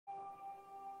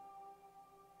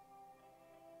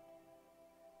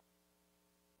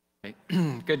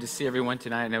Right. Good to see everyone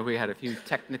tonight. I know we had a few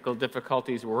technical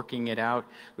difficulties working it out.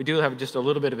 We do have just a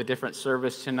little bit of a different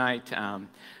service tonight.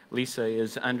 Lisa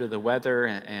is under the weather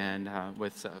and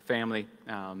with family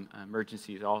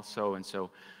emergencies also, and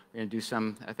so we're going to do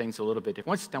some things a little bit different.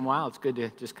 Once in a while, it's good to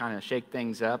just kind of shake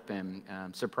things up and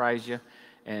surprise you,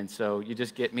 and so you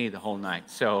just get me the whole night.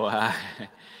 So,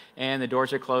 and the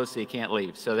doors are closed, so you can't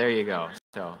leave. So there you go.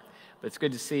 But it's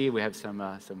good to see. We have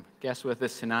some guests with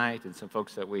us tonight and some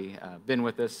folks that we been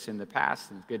with us in the past,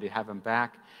 and it's good to have them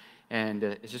back. And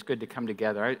it's just good to come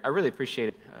together. I really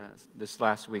appreciated this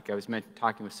last week. I was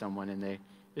talking with someone, and they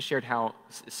just shared how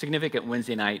significant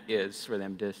Wednesday night is for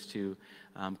them just to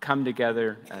come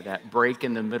together, that break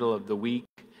in the middle of the week.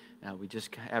 We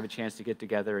just have a chance to get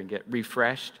together and get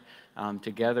refreshed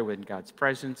together with God's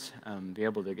presence, be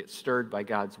able to get stirred by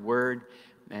God's word,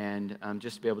 and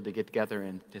just be able to get together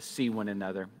and to see one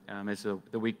another as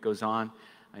the week goes on.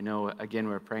 I know, again,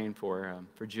 we're praying for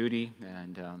Judy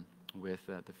and with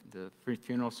the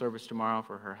funeral service tomorrow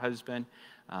for her husband.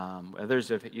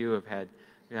 Others of you have had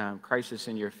crisis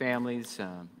in your families.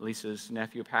 Lisa's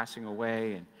nephew passing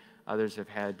away, and others have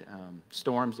had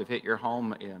storms have hit your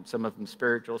home, some of them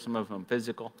spiritual, some of them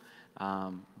physical.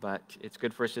 But it's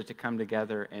good for us just to come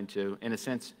together and to, in a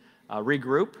sense,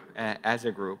 regroup as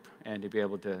a group and to be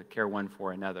able to care one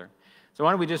for another. So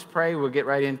why don't we just pray? We'll get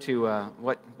right into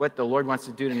what the Lord wants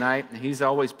to do tonight. He's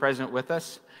always present with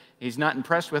us. He's not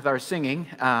impressed with our singing,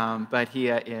 but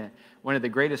one of the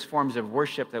greatest forms of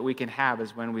worship that we can have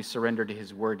is when we surrender to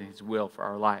His word and His will for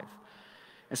our life.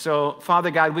 And so,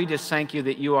 Father God, we just thank you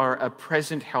that you are a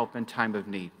present help in time of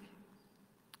need.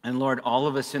 And Lord, all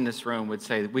of us in this room would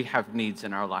say that we have needs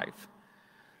in our life.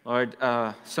 Lord,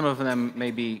 some of them may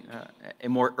be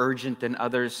more urgent than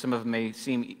others. Some of them may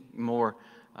seem more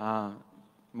of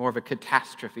a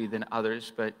catastrophe than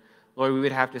others. But Lord, we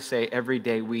would have to say every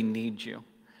day we need you.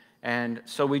 And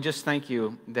so we just thank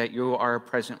you that you are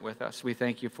present with us. We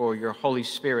thank you for your Holy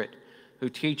Spirit who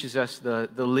teaches us the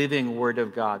living Word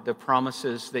of God, the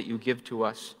promises that you give to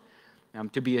us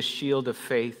to be a shield of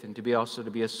faith and to be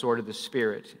a sword of the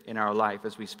Spirit in our life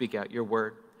as we speak out your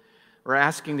word. We're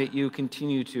asking that you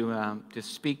continue to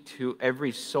speak to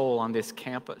every soul on this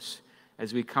campus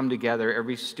as we come together,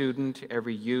 every student,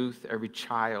 every youth, every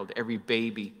child, every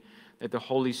baby, that the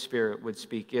Holy Spirit would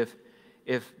speak.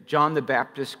 If John the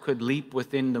Baptist could leap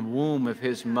within the womb of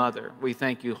his mother, we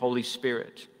thank you, Holy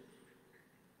Spirit,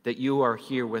 that you are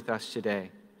here with us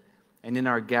today. And in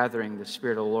our gathering, the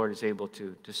Spirit of the Lord is able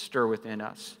to stir within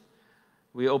us.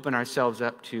 We open ourselves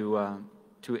up to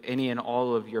any and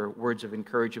all of your words of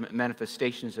encouragement,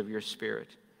 manifestations of your Spirit.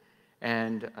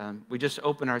 And we just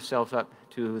open ourselves up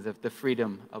to the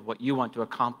freedom of what you want to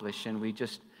accomplish, and we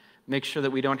just make sure that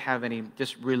we don't have any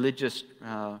just religious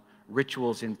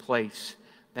rituals in place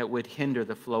that would hinder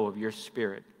the flow of your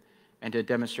Spirit and a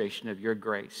demonstration of your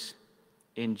grace.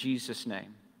 In Jesus'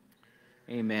 name,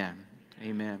 amen.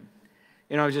 Amen.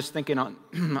 You know, I was just thinking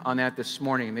on that this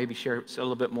morning, maybe share a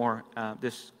little bit more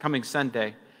this coming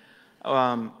Sunday.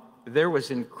 There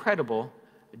was incredible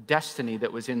destiny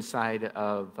that was inside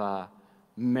of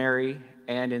Mary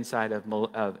and inside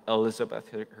of Elizabeth,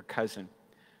 her cousin.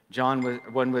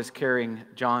 One was carrying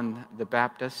John the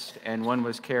Baptist, and one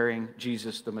was carrying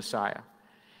Jesus the Messiah.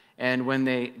 And when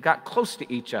they got close to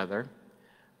each other,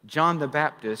 John the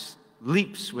Baptist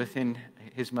leaps within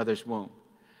his mother's womb.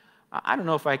 I don't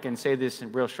know if I can say this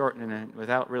in real short and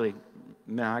without really,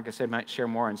 like I said, I might share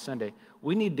more on Sunday.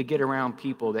 We need to get around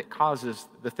people that causes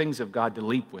the things of God to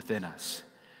leap within us.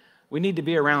 We need to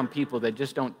be around people that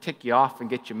just don't tick you off and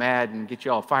get you mad and get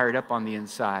you all fired up on the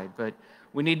inside. But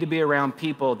we need to be around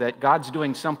people that God's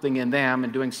doing something in them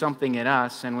and doing something in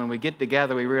us. And when we get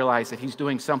together, we realize that He's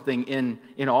doing something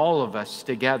in all of us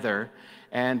together.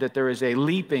 And that there is a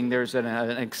leaping, there's an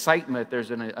excitement,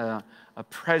 there's a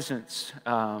presence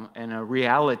and a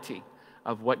reality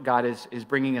of what God is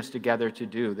bringing us together to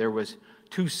do. There was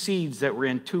two seeds that were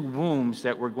in two wombs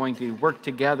that were going to work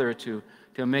together to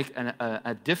make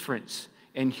a difference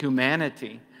in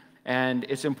humanity. And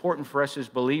it's important for us as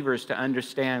believers to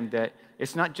understand that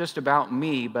it's not just about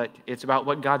me, but it's about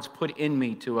what God's put in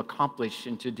me to accomplish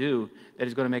and to do that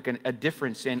is going to make a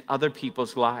difference in other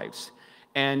people's lives.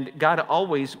 And God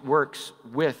always works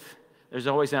with, there's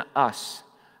always an us.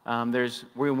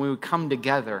 When we come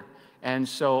together. And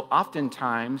so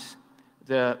oftentimes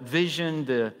the vision,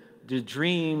 the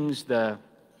dreams, the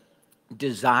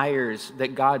desires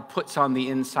that God puts on the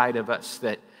inside of us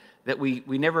that we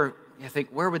never think,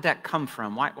 where would that come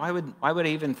from? Why would I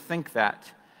even think that?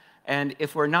 And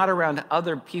if we're not around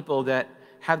other people that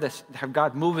have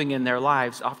God moving in their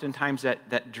lives, oftentimes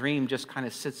that dream just kind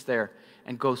of sits there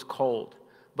and goes cold.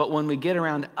 But when we get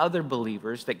around other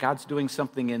believers that God's doing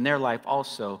something in their life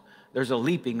also, there's a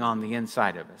leaping on the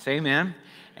inside of us. Amen?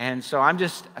 And so I'm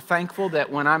just thankful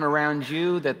that when I'm around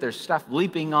you, that there's stuff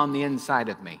leaping on the inside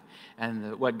of me,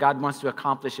 and what God wants to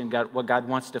accomplish and what God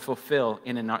wants to fulfill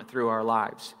in and through our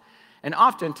lives. And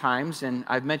oftentimes, and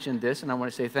I've mentioned this, and I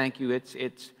want to say thank you,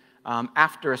 it's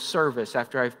after a service,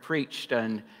 after I've preached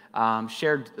and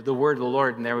shared the word of the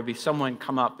Lord, and there would be someone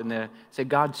come up and say,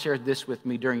 God shared this with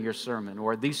me during your sermon,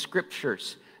 or these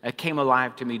scriptures came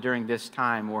alive to me during this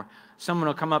time, or someone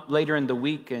will come up later in the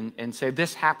week and say,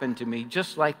 this happened to me,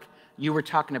 just like you were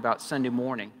talking about Sunday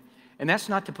morning. And that's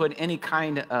not to put any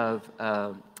kind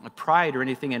of pride or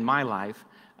anything in my life.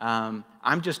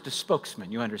 I'm just a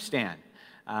spokesman, you understand.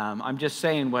 I'm just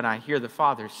saying what I hear the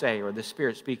Father say or the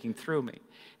Spirit speaking through me.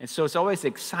 And so it's always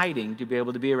exciting to be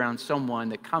able to be around someone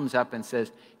that comes up and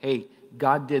says, hey,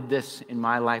 God did this in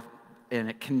my life,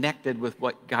 and it connected with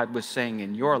what God was saying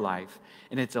in your life.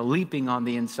 And it's a leaping on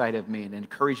the inside of me, an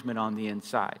encouragement on the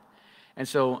inside. And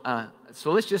so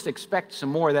let's just expect some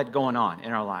more of that going on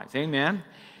in our lives. Amen?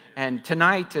 And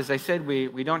tonight, as I said,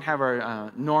 we don't have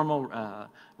our normal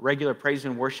regular praise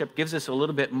and worship. Gives us a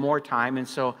little bit more time. And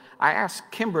so I asked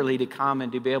Kimberly to come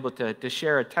and to be able to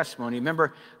share a testimony.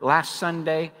 Remember, last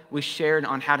Sunday, we shared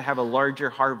on how to have a larger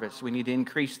harvest. We need to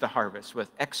increase the harvest with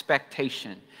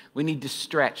expectation. We need to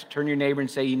stretch. Turn to your neighbor and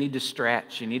say, you need to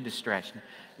stretch. You need to stretch. You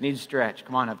need to stretch.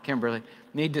 Come on up, Kimberly.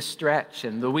 Need to stretch.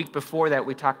 And the week before that,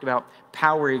 we talked about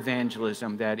power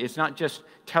evangelism, that it's not just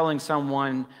telling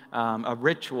someone a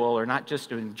ritual or not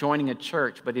just joining a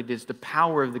church, but it is the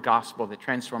power of the gospel that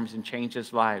transforms and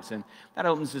changes lives. And that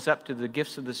opens us up to the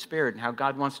gifts of the Spirit and how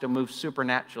God wants to move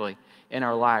supernaturally in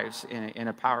our lives in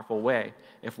a powerful way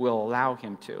if we'll allow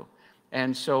Him to.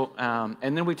 And so,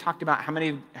 and then we talked about how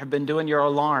many have been doing your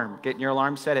alarm, getting your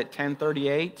alarm set at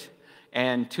 10:38.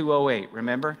 And 2:08,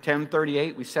 remember?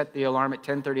 10:38, we set the alarm at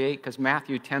 10:38 because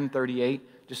Matthew 10:38,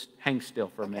 just hang still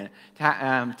for a minute.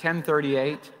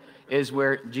 10:38 is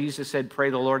where Jesus said, pray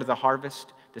the Lord of the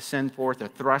harvest to send forth or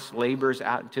thrust laborers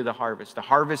out into the harvest. The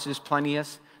harvest is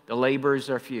plenteous, the laborers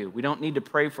are few. We don't need to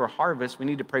pray for harvest, we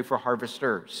need to pray for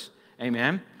harvesters.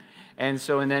 Amen? And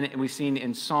so, and then we've seen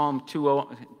in Psalm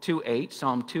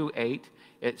 2:8,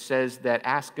 it says that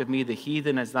ask of me the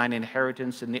heathen as thine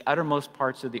inheritance and the uttermost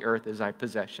parts of the earth as thy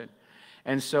possession.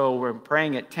 And so we're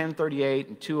praying at 10:38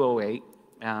 and 2:08.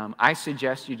 I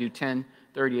suggest you do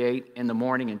 10:38 in the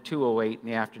morning and 2:08 in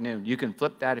the afternoon. You can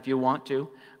flip that if you want to,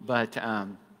 but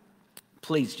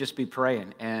please just be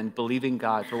praying and believing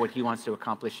God for what He wants to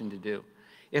accomplish and to do.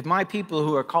 If my people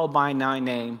who are called by my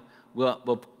name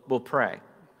will pray,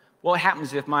 what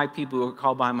happens if my people who are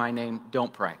called by my name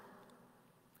don't pray?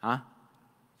 Huh?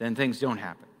 Then things don't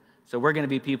happen. So we're going to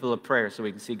be people of prayer so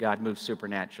we can see God move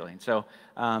supernaturally. And so,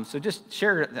 so just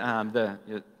share the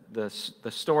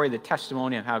story, the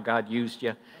testimony of how God used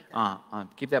you.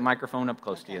 Keep that microphone up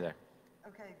close to you there.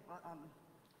 Okay. Well,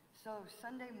 so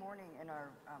Sunday morning in our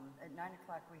at 9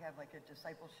 o'clock we have like a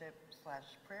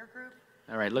discipleship/prayer group.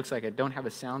 All right. Looks like I don't have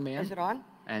a sound man. Is it on?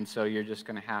 And so you're just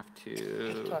going to have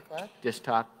to talk loud. Just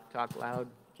talk loud.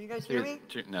 Can you guys hear me?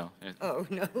 No. Oh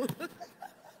no.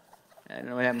 I don't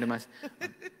know what happened to my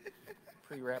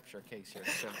pre-rapture case here.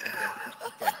 So,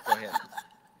 okay, go ahead.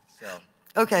 So.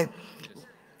 Okay.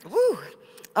 Woo.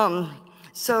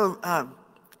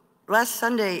 Last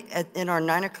Sunday in our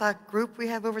 9 o'clock group we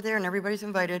have over there, and everybody's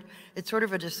invited. It's sort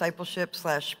of a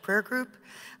discipleship/prayer group.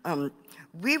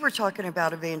 We were talking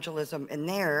about evangelism in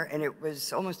there, and it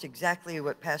was almost exactly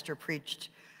what Pastor preached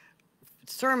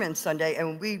sermon Sunday,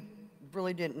 and we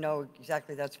really didn't know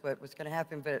exactly that's what was going to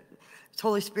happen, but it's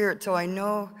Holy Spirit. So I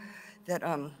know that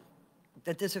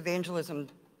that this evangelism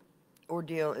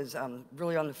ordeal is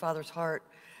really on the Father's heart.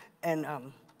 And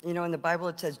you know, in the Bible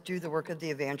it says, do the work of the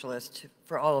evangelist,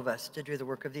 for all of us to do the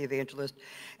work of the evangelist.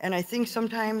 And I think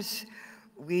sometimes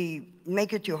we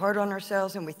make it too hard on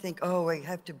ourselves and we think, oh, I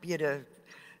have to be at a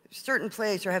certain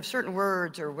place or have certain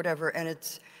words or whatever. And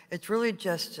it's really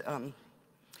just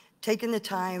taking the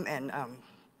time and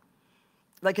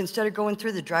like instead of going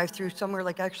through the drive-through somewhere,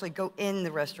 like actually go in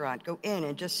the restaurant, go in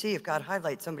and just see if God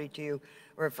highlights somebody to you.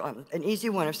 Or if an easy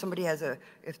one, if somebody has a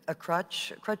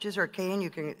crutches or a cane,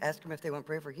 you can ask them if they want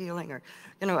prayer for healing or,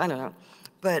 you know, I don't know.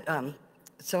 But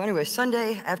so anyway,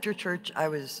 Sunday after church, I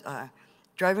was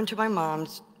driving to my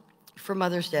mom's for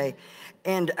Mother's Day,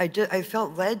 and I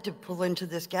felt led to pull into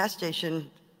this gas station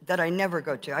that I never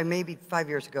go to. Maybe 5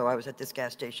 years ago I was at this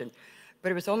gas station.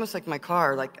 But it was almost like my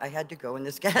car, like I had to go in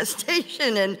this gas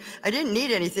station, and I didn't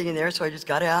need anything in there, so I just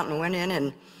got out and went in,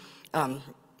 and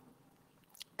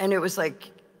And it was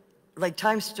like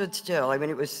time stood still. I mean,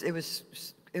 it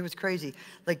was crazy.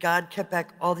 Like God kept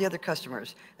back all the other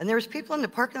customers. And there was people in the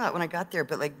parking lot when I got there,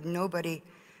 but like nobody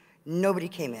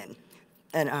came in.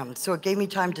 And so it gave me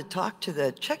time to talk to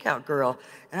the checkout girl.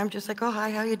 And I'm just like, oh, hi,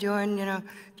 how you doing?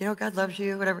 God loves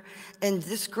you, whatever. And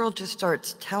this girl just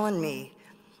starts telling me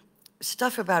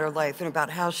stuff about her life and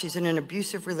about how she's in an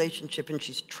abusive relationship and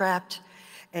she's trapped.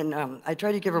 And I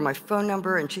tried to give her my phone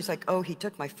number, and she's like, oh, he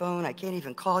took my phone. I can't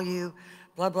even call you,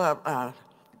 blah, blah.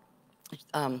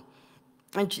 And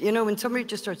when somebody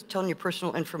just starts telling you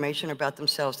personal information about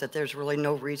themselves that there's really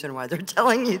no reason why they're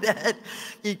telling you that,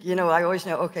 I always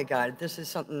know, okay, God, this is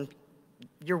something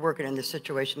you're working in this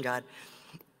situation, God.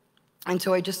 And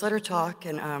so I just let her talk,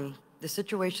 and the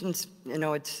situation's,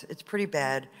 it's pretty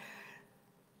bad.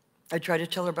 I tried to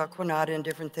tell her about Quinata and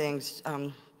different things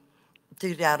to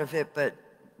get out of it, but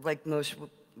like most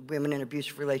women in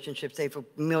abusive relationships, they have a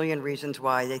million reasons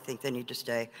why they think they need to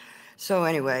stay. So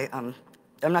anyway, I'm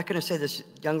not going to say this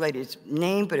young lady's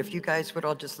name, but if you guys would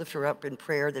all just lift her up in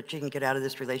prayer that she can get out of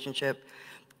this relationship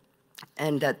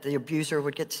and that the abuser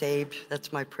would get saved,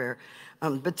 that's my prayer.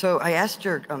 But so I asked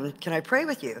her, can I pray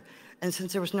with you? And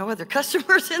since there was no other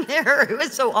customers in there, it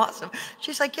was so awesome.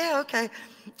 She's like, yeah, okay.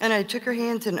 And I took her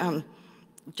hands and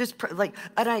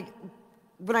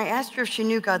when I asked her if she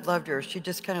knew God loved her, she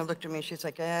just kind of looked at me. She's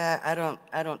like, I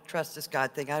don't trust this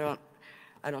God thing. I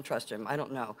don't trust him. I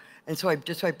don't know. And so I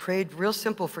prayed real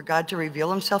simple for God to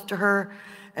reveal himself to her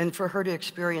and for her to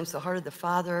experience the heart of the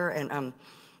Father. And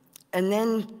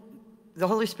then the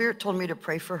Holy Spirit told me to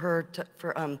pray for her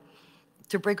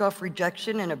to break off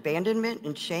rejection and abandonment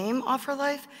and shame off her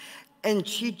life. And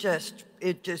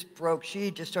it just broke. She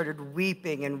just started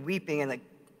weeping and like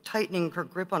tightening her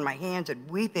grip on my hands and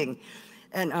weeping.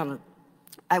 And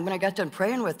when I got done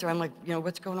praying with her, I'm like,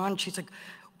 what's going on? And she's like,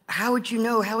 how would you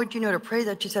know to pray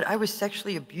that? She said, I was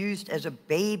sexually abused as a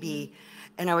baby.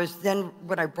 And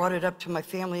when I brought it up to my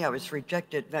family, I was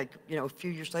rejected. Like, a few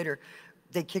years later,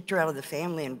 they kicked her out of the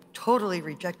family and totally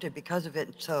rejected because of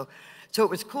it. So it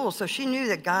was cool. So she knew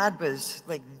that God was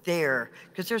like there,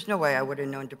 because there's no way I would have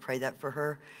known to pray that for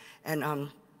her. And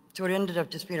so it ended up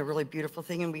just being a really beautiful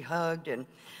thing. And we hugged, and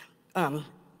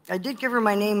I did give her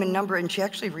my name and number, and she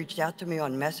actually reached out to me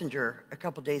on Messenger a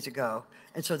couple days ago.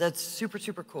 And so that's super,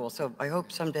 super cool. So I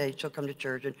hope someday she'll come to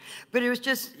church. But it was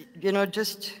just,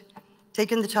 just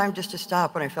taking the time just to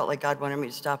stop when I felt like God wanted me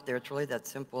to stop there. It's really that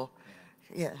simple.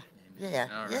 Yeah. Yeah.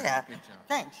 All right. Yeah. Good job.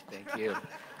 Thanks. Thank you.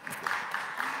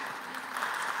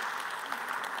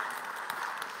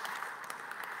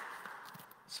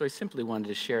 So I simply wanted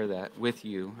to share that with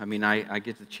you. I mean, I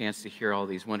get the chance to hear all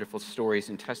these wonderful stories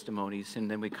and testimonies, and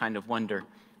then we kind of wonder,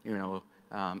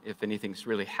 if anything's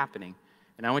really happening.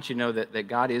 And I want you to know that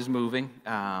God is moving,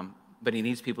 but he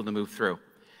needs people to move through.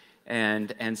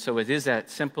 And so it is that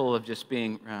simple of just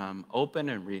being open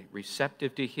and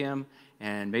receptive to him.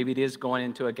 And maybe it is going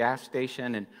into a gas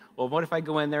station, and, well, what if I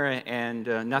go in there and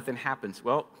nothing happens?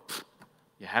 Well,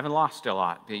 you haven't lost a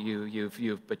lot, but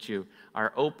you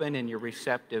are open and you're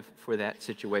receptive for that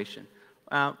situation.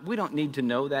 We don't need to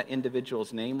know that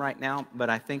individual's name right now, but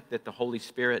I think that the Holy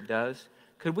Spirit does.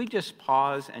 Could we just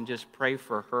pause and just pray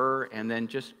for her, and then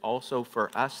just also for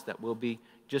us, that we'll be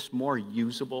just more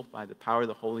usable by the power of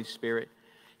the Holy Spirit?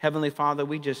 Heavenly Father,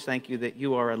 we just thank you that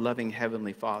you are a loving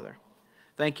Heavenly Father.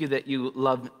 Thank you that you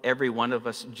love every one of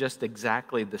us just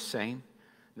exactly the same,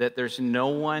 that there's no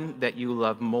one that you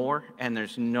love more and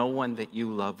there's no one that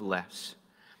you love less.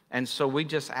 And so we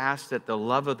just ask that the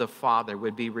love of the Father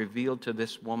would be revealed to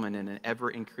this woman in an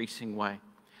ever-increasing way,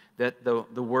 that the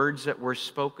words that were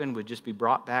spoken would just be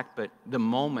brought back, but the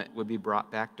moment would be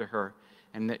brought back to her,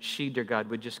 and that she, dear God,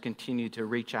 would just continue to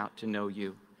reach out to know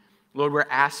you. Lord, we're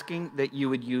asking that you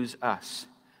would use us.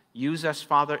 Use us,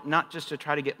 Father, not just to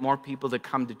try to get more people to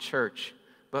come to church,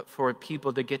 but for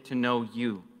people to get to know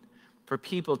you, for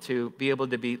people to be able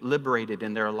to be liberated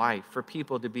in their life, for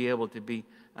people to be able to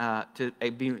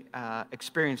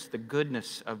experience the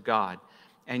goodness of God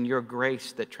and your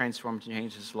grace that transforms and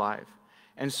changes life.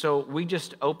 And so we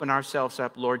just open ourselves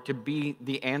up, Lord, to be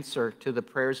the answer to the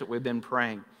prayers that we've been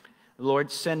praying.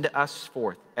 Lord, send us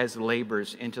forth as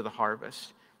laborers into the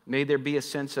harvest. May there be a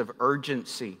sense of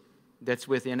urgency that's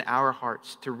within our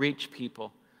hearts to reach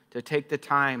people, to take the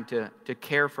time to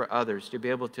care for others, to be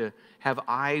able to have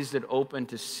eyes that open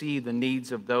to see the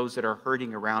needs of those that are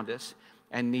hurting around us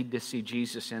and need to see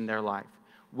Jesus in their life.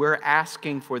 We're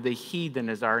asking for the heathen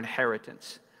as our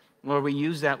inheritance. Lord, we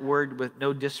use that word with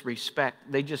no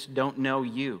disrespect. They just don't know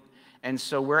you. And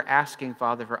so we're asking,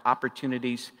 Father, for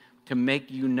opportunities to make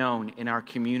you known in our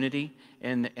community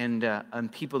and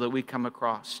people that we come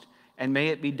across. and may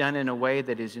it be done in a way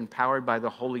that is empowered by the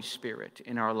Holy Spirit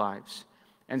in our lives.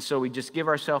 And so we just give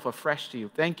ourselves afresh to you.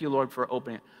 Thank you, Lord, for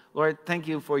opening it. Lord, thank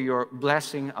you for your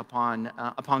blessing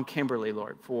upon Kimberly,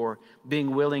 Lord, for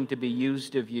being willing to be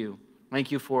used of you.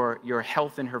 Thank you for your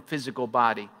health in her physical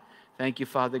body. Thank you,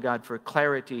 Father God, for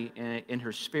clarity in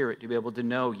her spirit to be able to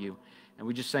know you. And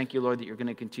we just thank you, Lord, that you're going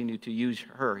to continue to use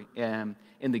her in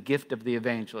the gift of the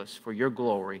evangelist for your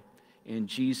glory. In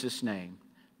Jesus' name,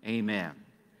 amen.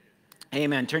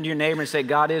 Amen. Turn to your neighbor and say,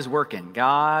 God is working.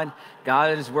 God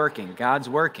is working. God's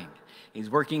working. He's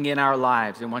working in our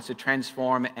lives and wants to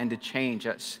transform and to change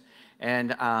us. And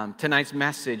tonight's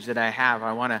message that I have,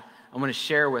 I want to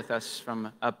share with us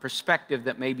from a perspective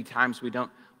that maybe times we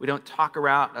don't talk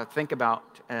about or think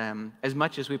about as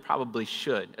much as we probably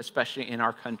should, especially in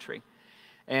our country.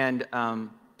 And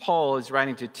Paul is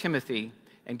writing to Timothy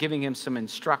and giving him some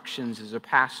instructions as a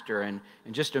pastor. And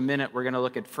in just a minute, we're going to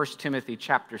look at 1 Timothy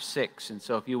chapter 6. And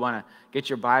so if you want to get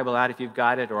your Bible out, if you've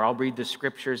got it, or I'll read the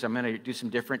scriptures. I'm going to do some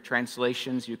different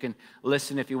translations. You can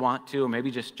listen if you want to, or maybe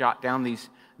just jot down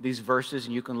these verses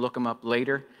and you can look them up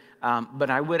later. But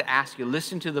I would ask you,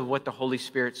 listen to what the Holy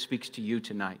Spirit speaks to you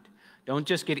tonight. Don't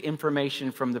just get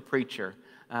information from the preacher.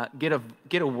 Get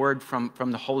a word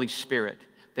from the Holy Spirit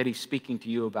that he's speaking to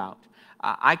you about.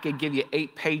 I could give you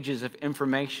 8 pages of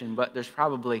information, but there's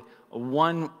probably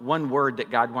one word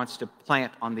that God wants to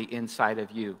plant on the inside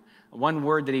of you. One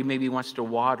word that he maybe wants to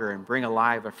water and bring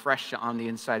alive afresh on the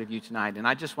inside of you tonight. And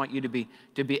I just want you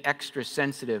to be extra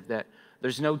sensitive that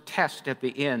there's no test at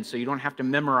the end, so you don't have to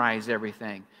memorize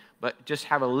everything, but just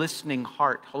have a listening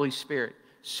heart. Holy Spirit,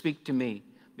 speak to me,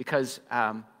 because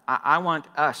I want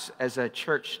us as a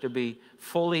church to be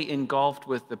fully engulfed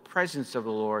with the presence of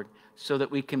the Lord so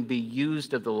that we can be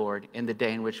used of the Lord in the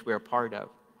day in which we're a part of.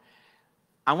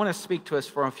 I want to speak to us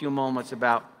for a few moments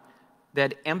about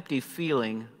that empty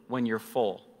feeling when you're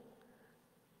full.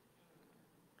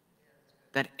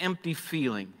 That empty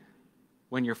feeling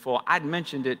when you're full. I'd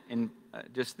mentioned it in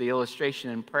just the illustration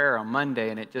in prayer on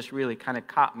Monday, and it just really kind of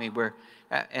caught me where,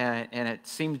 and it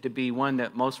seems to be one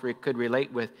that most could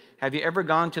relate with. Have you ever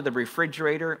gone to the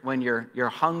refrigerator when you're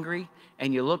hungry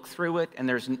and you look through it and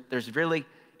there's really,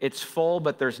 it's full,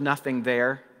 but there's nothing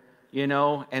there, you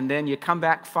know? And then you come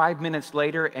back 5 minutes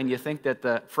later and you think that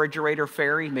the refrigerator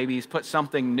fairy, maybe he's put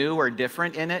something new or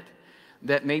different in it,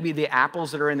 that maybe the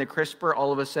apples that are in the crisper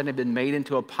all of a sudden have been made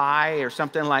into a pie or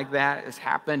something like that has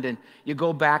happened. And you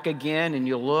go back again and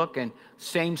you look and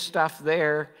same stuff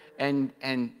there and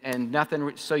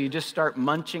nothing. So you just start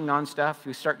munching on stuff.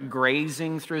 You start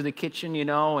grazing through the kitchen, you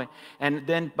know, and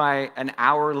then by an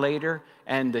hour later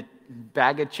and the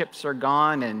bag of chips are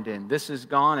gone and this is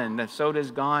gone and the soda's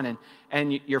gone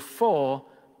and you're full,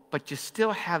 but you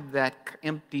still have that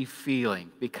empty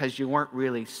feeling because you weren't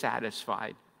really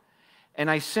satisfied. And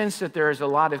I sense that there is a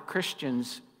lot of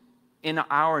Christians in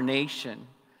our nation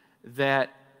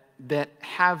that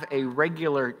have a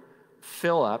regular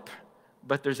fill-up,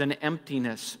 but there's an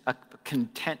emptiness, a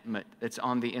contentment that's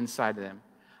on the inside of them.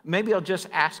 Maybe I'll just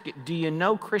ask you, do you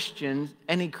know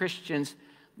any Christians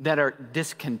that are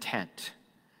discontent?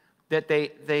 That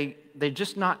they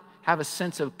just not have a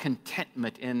sense of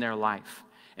contentment in their life?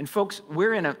 And folks,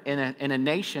 we're in a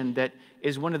nation that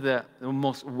is one of the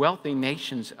most wealthy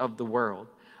nations of the world.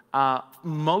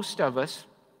 Most of us,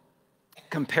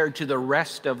 compared to the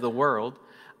rest of the world,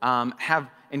 have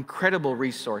incredible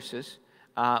resources.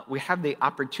 We have the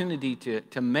opportunity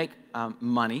to make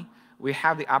money. We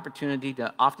have the opportunity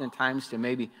to oftentimes to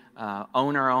maybe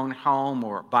own our own home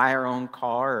or buy our own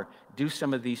car or do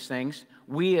some of these things.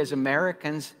 We as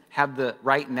Americans have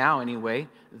right now anyway,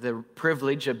 the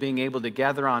privilege of being able to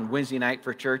gather on Wednesday night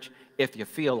for church if you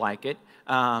feel like it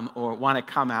or want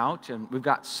to come out. And we've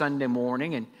got Sunday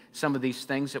morning and some of these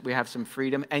things that we have some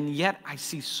freedom. And yet I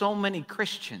see so many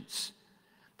Christians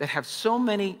that have so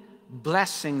many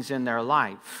blessings in their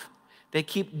life. They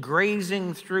keep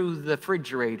grazing through the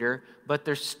refrigerator, but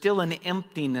there's still an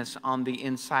emptiness on the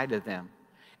inside of them.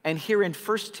 And here in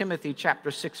 1 Timothy chapter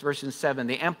 6, verse 7,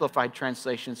 the Amplified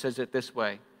Translation says it this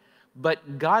way: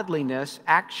 but godliness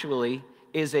actually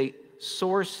is a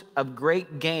source of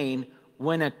great gain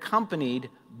when accompanied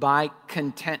by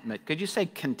contentment. Could you say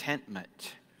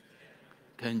contentment?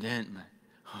 Contentment.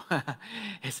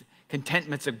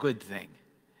 Contentment's a good thing.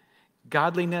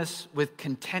 Godliness with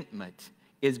contentment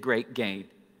is great gain.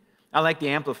 I like the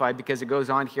Amplified because it goes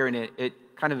on here and it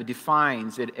kind of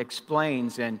defines, it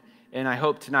explains, and I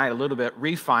hope tonight a little bit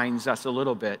refines us a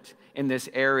little bit in this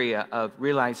area of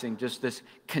realizing just this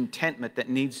contentment that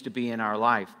needs to be in our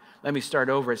life. Let me start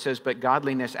over. It says, but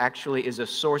godliness actually is a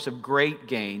source of great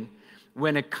gain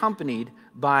when accompanied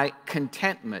by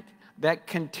contentment. that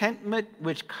contentment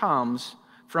which comes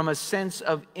from a sense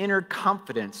of inner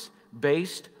confidence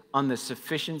based on the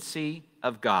sufficiency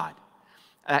of God.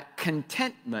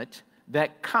 Contentment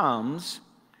that comes,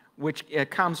 which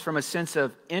comes from a sense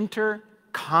of inner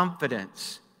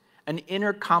confidence, an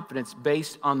inner confidence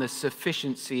based on the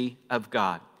sufficiency of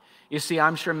God. You see,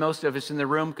 I'm sure most of us in the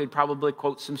room could probably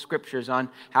quote some scriptures on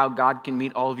how God can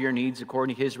meet all of your needs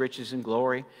according to his riches and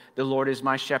glory. The Lord is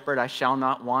my shepherd, I shall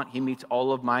not want. He meets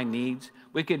all of my needs.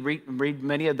 We could read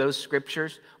many of those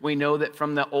scriptures. We know that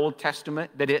from the Old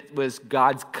Testament that it was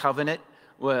God's covenant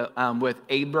with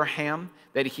Abraham,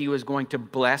 that he was going to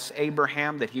bless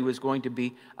Abraham, that he was going to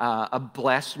be a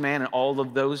blessed man, and all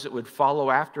of those that would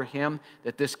follow after him,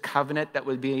 that this covenant that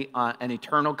would be an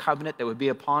eternal covenant that would be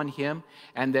upon him,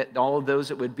 and that all of those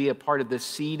that would be a part of the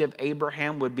seed of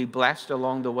Abraham would be blessed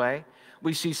along the way.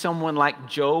 We see someone like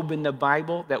Job in the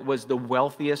Bible that was the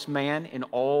wealthiest man in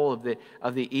all of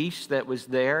the East that was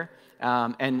there.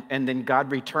 And then God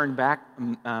returned back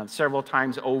several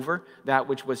times over that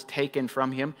which was taken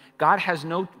from him. God has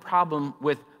no problem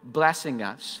with blessing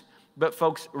us. But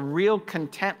folks, real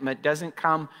contentment doesn't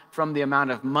come from the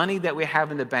amount of money that we have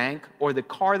in the bank or the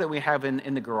car that we have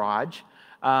in the garage.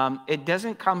 It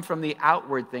doesn't come from the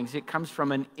outward things. It comes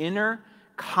from an inner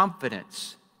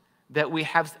confidence that we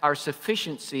have, our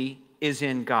sufficiency is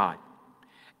in God.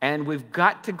 And we've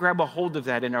got to grab a hold of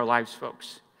that in our lives,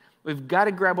 folks. We've got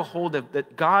to grab a hold of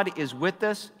that God is with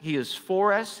us, he is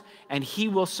for us, and he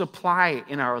will supply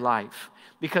in our life.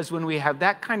 Because when we have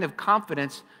that kind of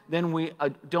confidence, then we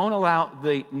don't allow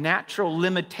the natural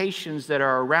limitations that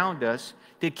are around us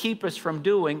to keep us from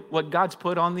doing what God's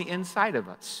put on the inside of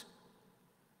us.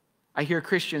 I hear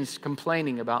Christians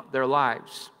complaining about their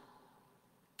lives.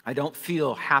 I don't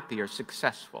feel happy or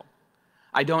successful.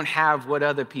 I don't have what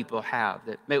other people have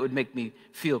that would make me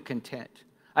feel content.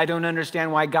 I don't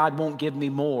understand why God won't give me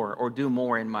more or do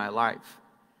more in my life.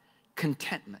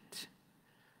 Contentment.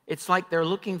 It's like they're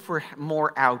looking for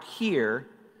more out here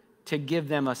to give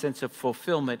them a sense of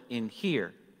fulfillment in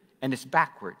here. And it's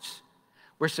backwards.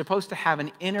 We're supposed to have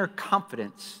an inner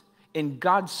confidence in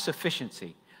God's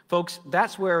sufficiency. Folks,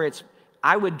 that's where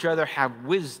I would rather have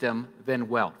wisdom than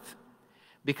wealth.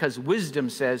 Because wisdom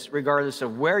says, regardless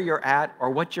of where you're at or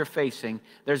what you're facing,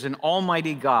 there's an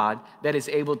almighty God that is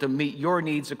able to meet your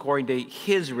needs according to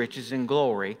his riches and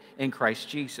glory in Christ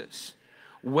Jesus.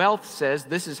 Wealth says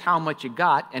this is how much you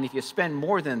got, and if you spend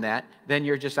more than that, then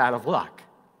you're just out of luck.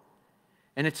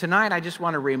 And tonight I just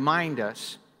want to remind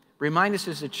us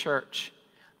as a church,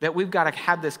 that we've got to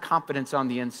have this confidence on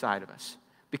the inside of us.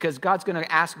 Because God's going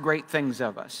to ask great things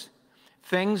of us.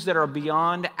 Things that are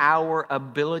beyond our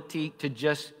ability to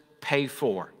just pay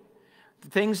for.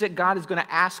 Things that God is going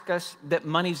to ask us that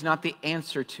money's not the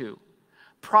answer to.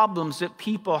 Problems that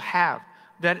people have.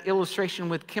 That illustration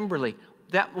with Kimberly.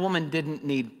 That woman didn't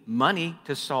need money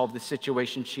to solve the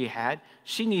situation she had.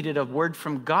 She needed a word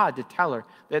from God to tell her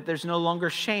that there's no longer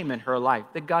shame in her life,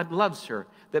 that God loves her,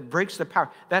 that breaks the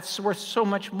power. That's worth so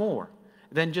much more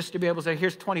than just to be able to say,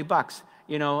 here's $20.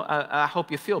 I hope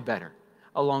you feel better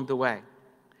along the way.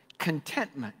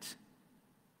 Contentment.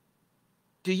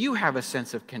 Do you have a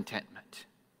sense of contentment?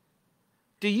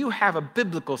 Do you have a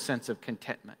biblical sense of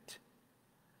contentment?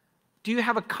 Do you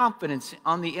have a confidence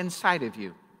on the inside of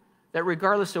you that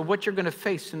regardless of what you're going to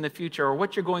face in the future or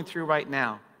what you're going through right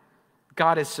now,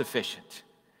 God is sufficient?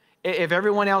 If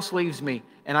everyone else leaves me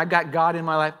and I've got God in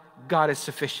my life, God is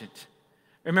sufficient.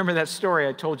 Remember that story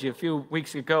I told you a few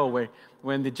weeks ago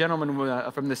when the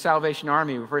gentleman from the Salvation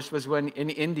Army first was in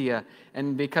India,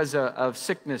 and because of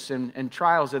sickness and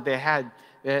trials that they had,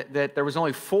 that there was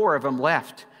only 4 of them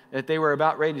left, that they were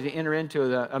about ready to enter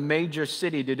into a major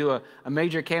city to do a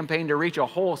major campaign to reach a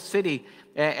whole city,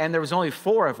 and there was only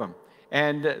 4 of them.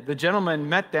 And the gentleman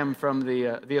met them from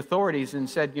the authorities and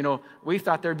said, we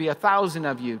thought there'd be 1,000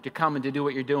 of you to come and to do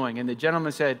what you're doing. And the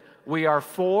gentleman said, we are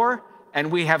 4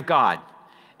 and we have God.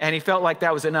 And he felt like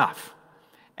that was enough.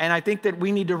 And I think that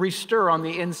we need to restir on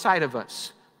the inside of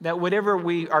us, that whatever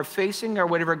we are facing or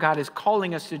whatever God is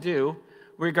calling us to do,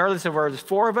 regardless of whether there's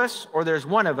 4 of us or there's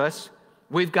 1 of us,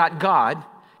 we've got God,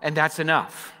 and that's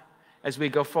enough as we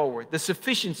go forward. The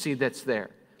sufficiency that's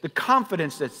there, the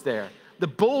confidence that's there, the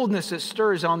boldness that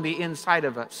stirs on the inside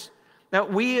of us.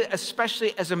 That we,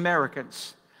 especially as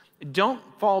Americans, don't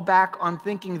fall back on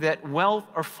thinking that wealth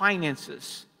or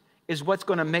finances is what's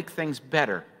going to make things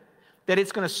better, that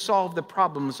it's going to solve the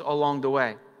problems along the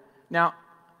way. Now,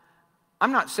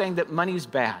 I'm not saying that money's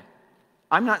bad.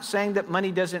 I'm not saying that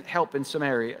money doesn't help in some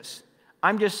areas.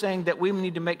 I'm just saying that we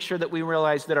need to make sure that we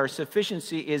realize that our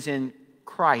sufficiency is in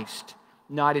Christ,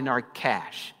 not in our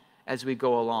cash as we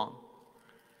go along.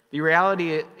 The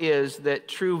reality is that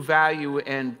true value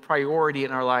and priority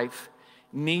in our life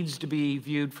needs to be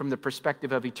viewed from the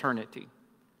perspective of eternity.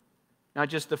 Not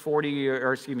just the 70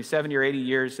 or 80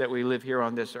 years that we live here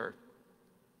on this earth.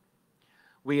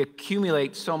 We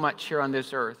accumulate so much here on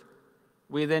this earth.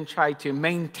 We then try to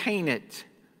maintain it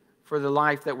for the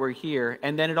life that we're here,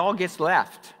 and then it all gets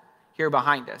left here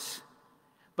behind us.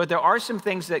 But there are some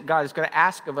things that God is going to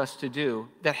ask of us to do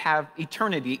that have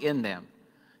eternity in them.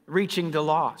 Reaching the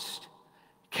lost,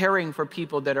 caring for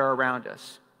people that are around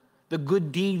us. The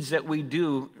good deeds that we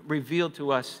do reveal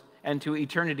to us and to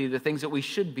eternity the things that we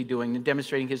should be doing and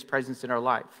demonstrating His presence in our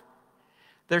life.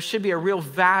 There should be a real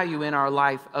value in our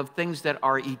life of things that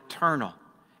are eternal,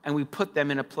 and we put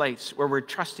them in a place where we're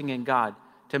trusting in God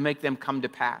to make them come to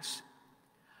pass.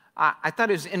 I thought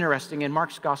it was interesting in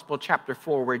Mark's Gospel, chapter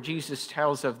 4, where Jesus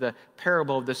tells of the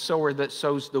parable of the sower that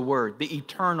sows the word, the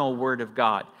eternal word of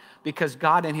God, because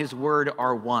God and His word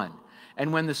are one.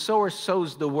 And when the sower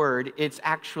sows the word, it's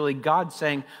actually God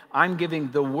saying, I'm giving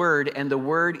the word, and the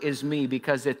word is me,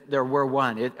 because we're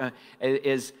one.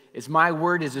 My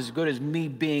word is as good as me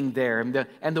being there.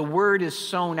 And the word is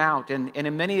sown out. And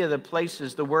in many of the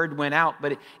places, the word went out,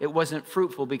 but it wasn't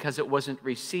fruitful because it wasn't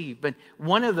received. But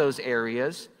one of those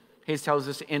areas, He tells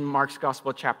us in Mark's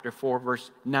Gospel, chapter 4, verse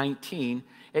 19,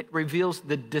 it reveals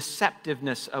the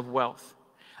deceptiveness of wealth.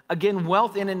 Again,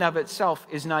 wealth in and of itself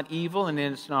is not evil and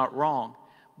it's not wrong.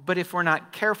 But if we're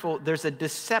not careful, there's a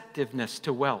deceptiveness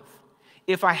to wealth.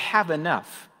 If I have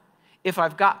enough, if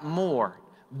I've got more,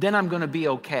 then I'm going to be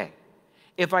okay.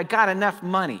 If I got enough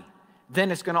money, then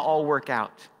it's going to all work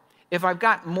out. If I've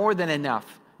got more than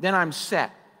enough, then I'm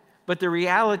set. But the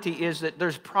reality is that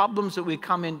there's problems that we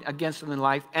come in against in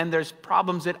life, and there's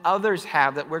problems that others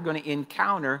have that we're going to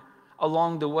encounter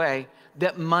along the way,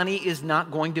 that money is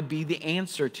not going to be the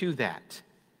answer to that.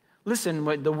 Listen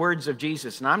to the words of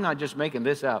Jesus, and I'm not just making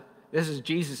this up. This is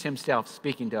Jesus Himself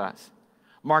speaking to us.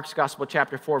 Mark's Gospel,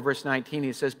 chapter 4, verse 19,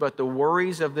 He says, but the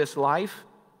worries of this life,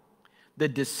 the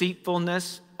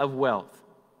deceitfulness of wealth.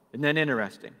 Isn't that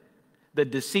interesting? The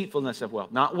deceitfulness of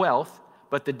wealth. Not wealth,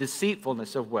 but the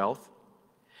deceitfulness of wealth.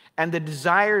 And the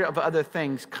desire of other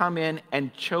things come in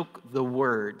and choke the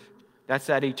word. That's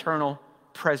that eternal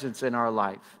presence in our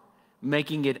life,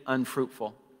 making it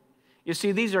unfruitful. You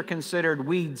see, these are considered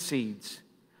weed seeds.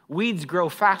 Weeds grow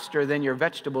faster than your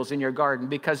vegetables in your garden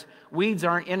because weeds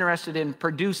aren't interested in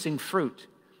producing fruit.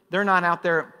 They're not out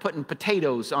there putting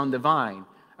potatoes on the vine,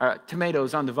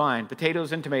 tomatoes on the vine,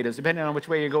 potatoes and tomatoes, depending on which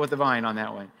way you go with the vine on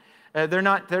that one. They're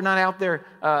not out there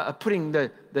putting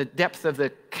the depth of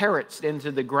the carrots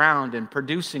into the ground and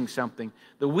producing something.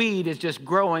 The weed is just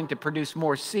growing to produce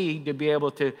more seed to be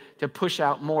able to push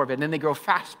out more of it. And then they grow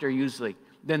faster usually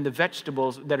than the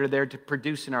vegetables that are there to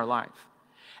produce in our life.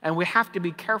 And we have to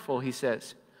be careful, he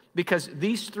says, because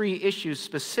these three issues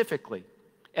specifically,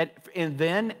 and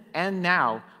then and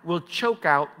now, will choke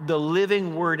out the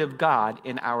living word of God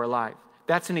in our life.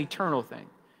 That's an eternal thing.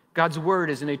 God's word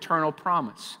is an eternal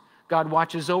promise. God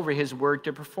watches over His word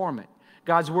to perform it.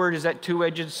 God's word is that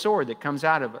two-edged sword that comes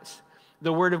out of us.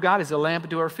 The word of God is a lamp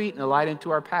unto our feet and a light unto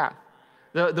our path.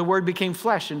 The word became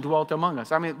flesh and dwelt among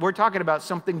us. I mean, we're talking about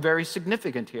something very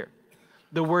significant here.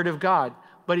 The word of God.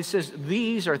 But he says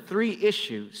these are three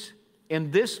issues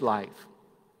in this life,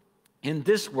 in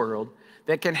this world,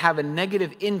 that can have a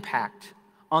negative impact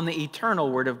on the eternal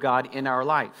word of God in our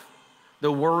life.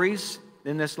 The worries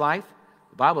in this life,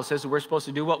 the Bible says that we're supposed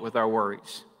to do what with our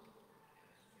worries?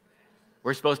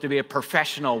 We're supposed to be a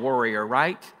professional worrier,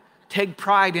 right? Take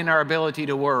pride in our ability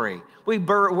to worry. We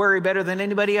worry better than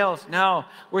anybody else. No,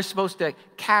 we're supposed to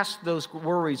cast those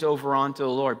worries over onto the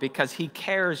Lord because He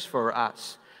cares for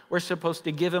us. We're supposed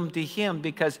to give them to Him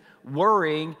because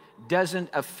worrying doesn't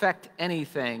affect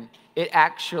anything. It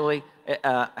actually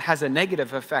has a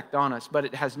negative effect on us, but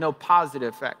it has no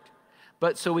positive effect.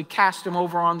 But so we cast them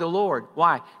over on the Lord.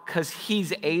 Why? Because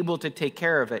He's able to take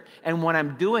care of it. And when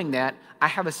I'm doing that, I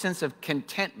have a sense of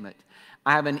contentment.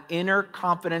 I have an inner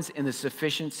confidence in the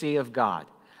sufficiency of God.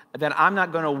 That I'm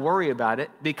not going to worry about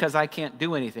it because I can't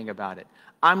do anything about it.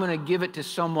 I'm going to give it to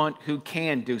someone who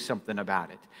can do something about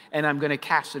it. And I'm going to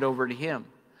cast it over to Him.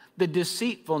 The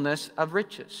deceitfulness of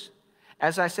riches.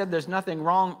 As I said, there's nothing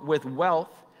wrong with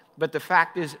wealth, but the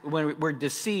fact is when we're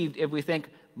deceived if we think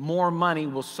more money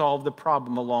will solve the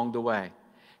problem along the way.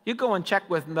 You go and check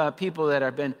with people that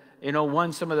have been,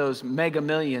 won some of those mega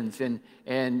millions. And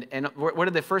what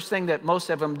are the first thing that most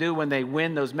of them do when they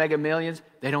win those mega millions?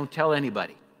 They don't tell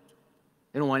anybody.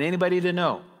 They don't want anybody to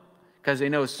know because they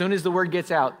know as soon as the word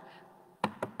gets out,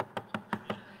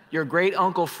 your great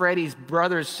Uncle Freddie's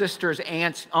brother's, sister's,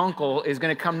 aunt's uncle is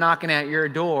going to come knocking at your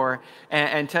door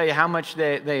and tell you how much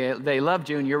they loved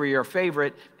you and you were your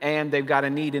favorite, and they've got a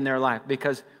need in their life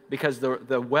because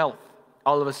the wealth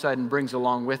all of a sudden brings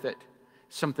along with it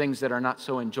some things that are not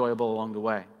so enjoyable along the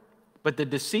way. But the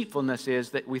deceitfulness is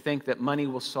that we think that money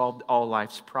will solve all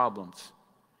life's problems.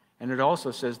 And it also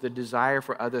says the desire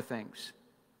for other things.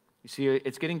 You see,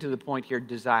 it's getting to the point here,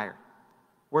 desire.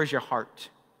 Where's your heart?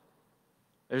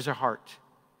 There's our heart.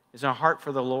 Is our heart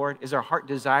for the Lord? Is our heart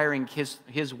desiring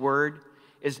His word?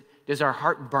 Does our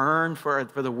heart burn for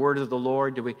the word of the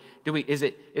Lord?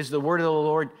 Is the word of the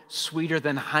Lord sweeter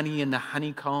than honey in the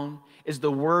honeycomb? Is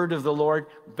the word of the Lord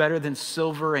better than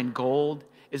silver and gold?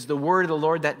 Is the word of the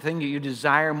Lord that thing that you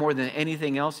desire more than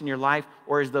anything else in your life?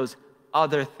 Or is those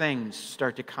other things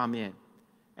start to come in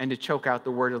and to choke out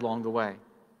the word along the way?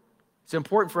 It's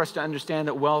important for us to understand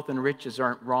that wealth and riches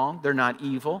aren't wrong. They're not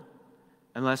evil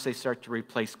unless they start to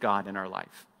replace God in our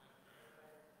life.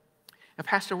 Now,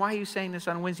 Pastor, why are you saying this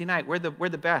on Wednesday night? We're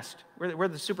the best. We're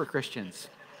the super Christians.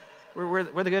 We're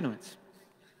the good ones.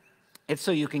 It's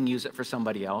so you can use it for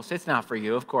somebody else. It's not for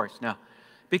you, of course, no.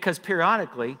 Because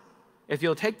periodically, if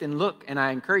you'll take and look, and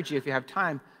I encourage you if you have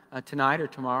time tonight or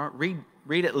tomorrow,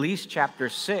 read at least chapter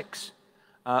 6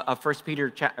 of 1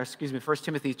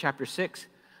 Timothy chapter 6,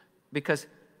 because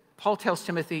Paul tells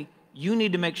Timothy, you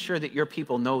need to make sure that your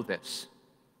people know this.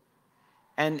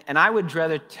 And I would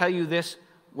rather tell you this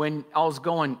when all's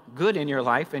going good in your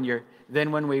life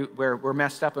than when we're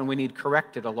messed up and we need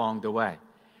corrected along the way.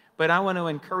 But I want to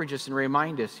encourage us and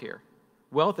remind us here,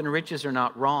 wealth and riches are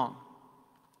not wrong.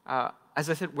 As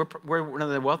I said, we're one of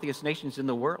the wealthiest nations in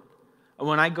the world.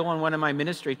 When I go on one of my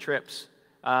ministry trips,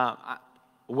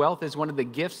 wealth is one of the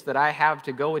gifts that I have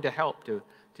to go to help,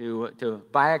 to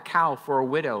buy a cow for a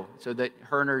widow so that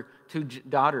her and her 2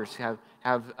 daughters have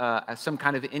some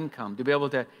kind of income, to be able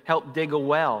to help dig a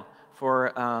well for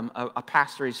a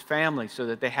pastor's family so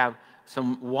that they have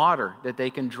some water that they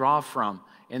can draw from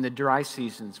in the dry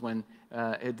seasons when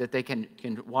that they can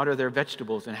water their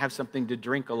vegetables and have something to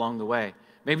drink along the way.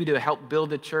 Maybe to help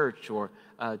build a church or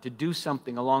to do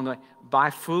something along the way. Buy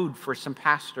food for some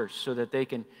pastors so that they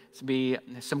can be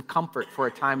some comfort for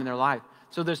a time in their life.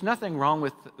 So there's nothing wrong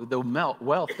with the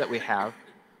wealth that we have.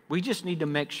 We just need to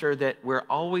make sure that we're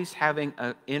always having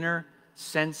an inner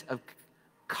sense of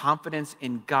confidence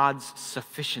in God's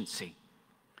sufficiency.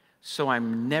 So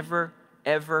I'm never,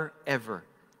 ever, ever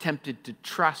tempted to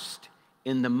trust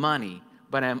in the money,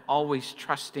 but I'm always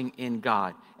trusting in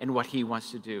God and what He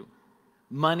wants to do.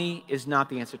 Money is not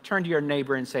the answer. Turn to your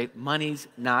neighbor and say, money's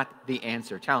not the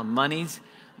answer. Tell him, money's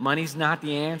not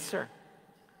the answer.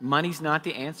 Money's not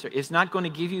the answer. It's not going to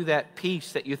give you that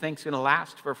peace that you think is going to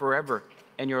last for forever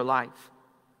in your life.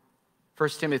 1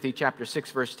 Timothy chapter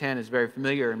 6, verse 10 is very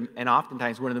familiar and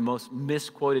oftentimes one of the most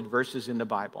misquoted verses in the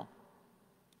Bible.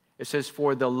 It says,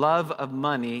 for the love of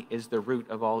money is the root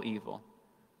of all evil.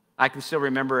 I can still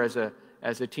remember as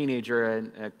a teenager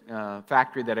in a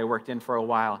factory that I worked in for a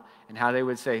while, and how they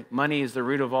would say, money is the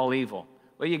root of all evil.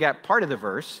 Well, you got part of the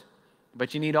verse,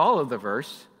 but you need all of the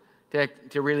verse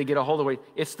to really get a hold of it.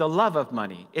 It's the love of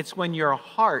money. It's when your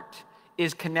heart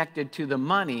is connected to the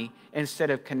money instead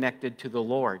of connected to the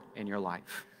Lord in your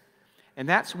life. And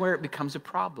that's where it becomes a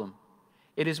problem.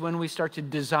 It is when we start to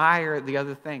desire the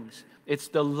other things. It's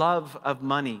the love of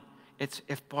money. It's,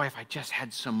 if I just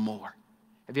had some more.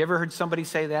 Have you ever heard somebody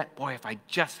say that? Boy, if I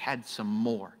just had some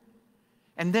more.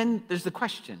 And then there's the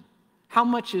question, how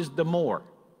much is the more?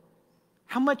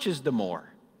 How much is the more?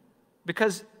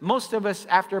 Because most of us,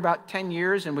 after about 10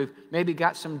 years, and we've maybe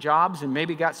got some jobs and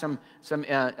maybe got some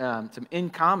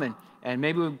income, and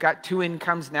maybe we've got 2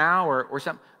 incomes now or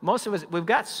something. Most of us, we've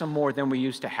got some more than we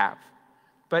used to have.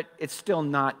 But it's still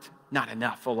not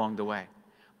enough along the way.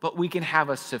 But we can have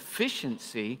a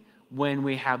sufficiency when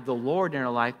we have the Lord in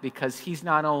our life, because He's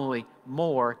not only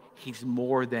more, He's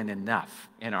more than enough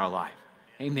in our life.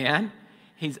 Amen?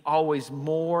 He's always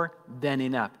more than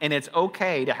enough. And it's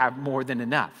okay to have more than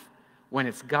enough when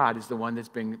it's God is the one that's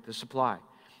bringing the supply.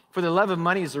 For the love of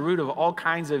money is the root of all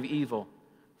kinds of evil,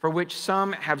 for which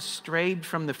some have strayed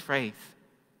from the faith.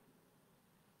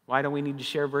 Why do we need to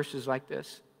share verses like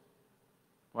this?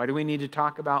 Why do we need to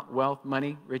talk about wealth,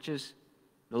 money, riches,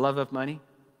 the love of money?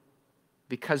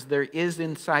 Because there is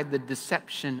inside the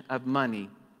deception of money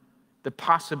the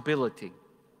possibility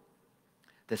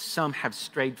that some have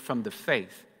strayed from the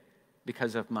faith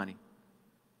because of money.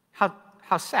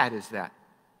 How sad is that?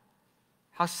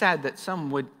 How sad that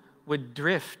some would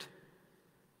drift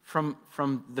from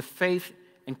the faith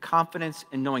and confidence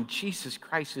in knowing Jesus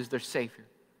Christ is their Savior.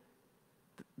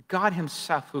 God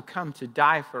Himself who come to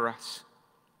die for us,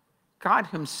 God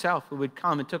himself who would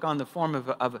come and took on the form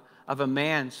of a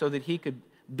man so that he could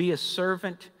be a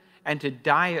servant and to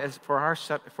die for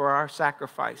our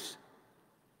sacrifice.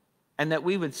 And that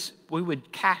we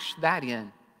would cash that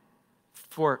in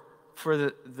for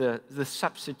the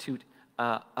substitute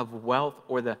of wealth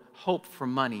or the hope for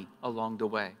money along the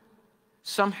way.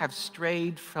 Some have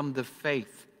strayed from the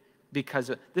faith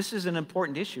because this is an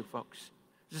important issue, folks.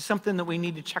 This is something that we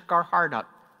need to check our heart up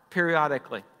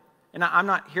periodically. And I'm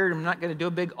not going to do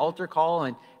a big altar call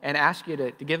and ask you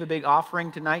to give a big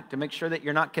offering tonight to make sure that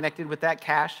you're not connected with that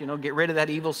cash, get rid of that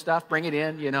evil stuff, bring it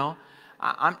in,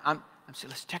 I'm saying,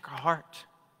 let's check our heart.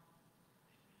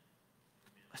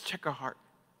 Let's check our heart.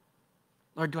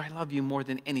 Lord, do I love you more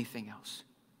than anything else?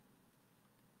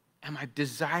 Am I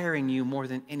desiring you more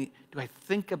than do I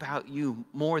think about you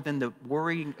more than the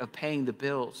worrying of paying the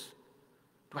bills?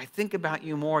 Do I think about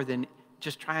you more than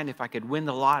just trying, if I could win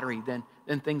the lottery, then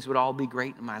things would all be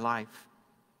great in my life?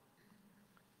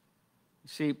 You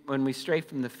see, when we stray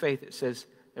from the faith, it says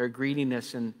their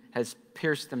greediness and has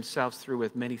pierced themselves through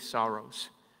with many sorrows.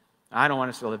 I don't want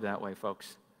us to live that way,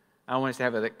 folks. I want us to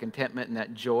have that contentment and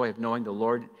that joy of knowing the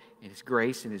Lord and his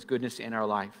grace and his goodness in our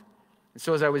life. And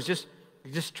so as I was just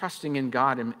trusting in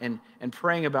God and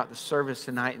praying about the service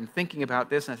tonight and thinking about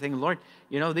this, and I think, Lord,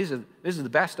 this is the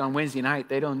best on Wednesday night.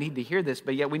 They don't need to hear this,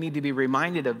 but yet we need to be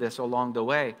reminded of this along the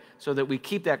way so that we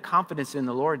keep that confidence in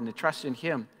the Lord and the trust in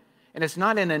him. And it's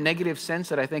not in a negative sense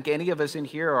that I think any of us in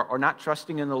here are not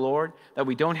trusting in the Lord, that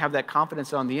we don't have that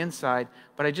confidence on the inside,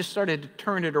 but I just started to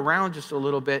turn it around just a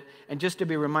little bit and just to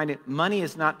be reminded, money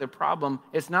is not the problem,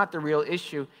 it's not the real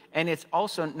issue, and it's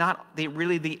also not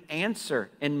really the answer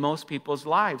in most people's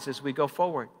lives as we go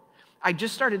forward. I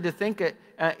just started to think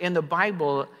in the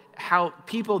Bible how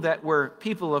people that were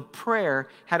people of prayer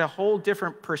had a whole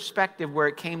different perspective where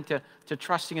it came to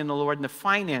trusting in the Lord and the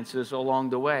finances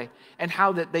along the way, and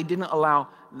how that they didn't allow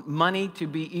money to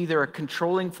be either a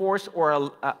controlling force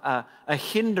or a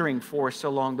hindering force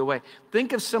along the way.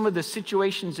 Think of some of the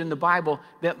situations in the Bible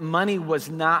that money was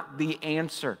not the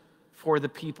answer for the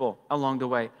people along the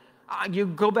way. You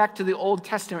go back to the Old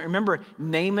Testament. Remember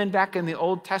Naaman back in the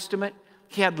Old Testament?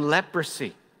 He had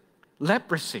leprosy.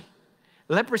 Leprosy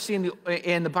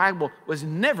in the Bible was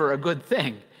never a good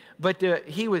thing. But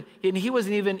he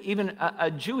wasn't even a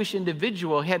Jewish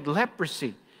individual. He had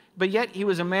leprosy. But yet he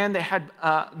was a man that had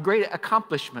great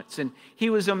accomplishments. And he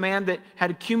was a man that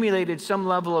had accumulated some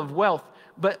level of wealth.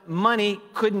 But money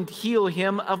couldn't heal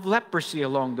him of leprosy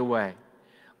along the way.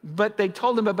 But they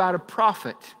told him about a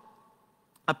prophet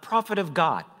of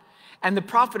God. And the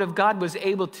prophet of God was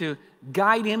able to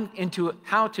guide him into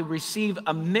how to receive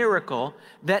a miracle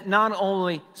that not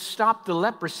only stopped the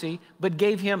leprosy, but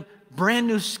gave him brand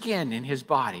new skin in his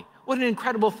body. What an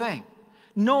incredible thing.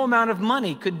 No amount of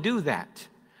money could do that.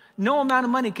 No amount of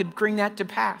money could bring that to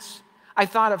pass. I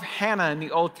thought of Hannah in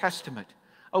the Old Testament,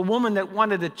 a woman that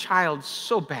wanted a child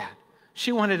so bad.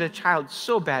 She wanted a child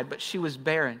so bad, but she was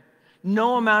barren.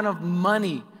 No amount of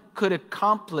money could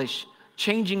accomplish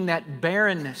changing that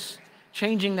barrenness,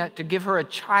 changing that to give her a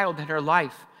child in her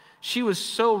life. She was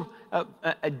so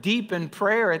deep in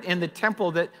prayer in the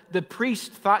temple that the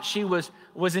priest thought she was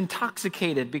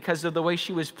intoxicated because of the way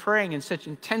she was praying in such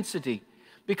intensity.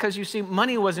 Because you see,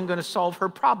 money wasn't going to solve her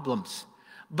problems.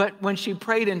 But when she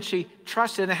prayed and she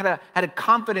trusted and had a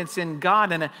confidence in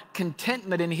God and a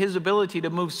contentment in his ability to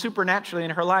move supernaturally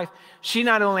in her life, she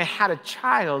not only had a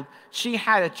child, she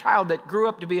had a child that grew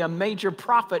up to be a major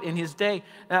prophet in his day,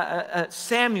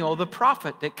 Samuel, the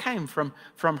prophet that came from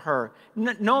her.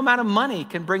 No amount of money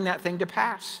can bring that thing to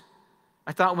pass.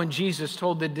 I thought when Jesus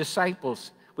told the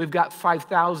disciples, we've got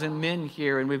 5,000 men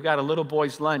here and we've got a little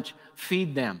boy's lunch,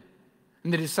 feed them.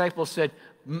 And the disciples said,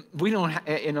 we don't,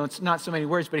 it's not so many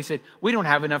words, but he said, we don't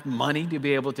have enough money to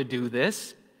be able to do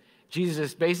this.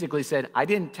 Jesus basically said, I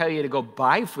didn't tell you to go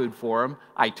buy food for them.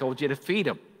 I told you to feed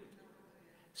them.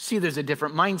 See, there's a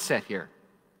different mindset here.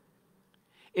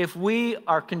 If we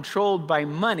are controlled by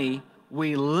money,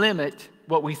 we limit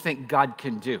what we think God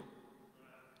can do.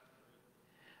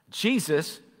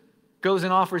 Jesus goes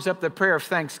and offers up the prayer of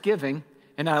thanksgiving,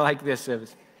 and I like this.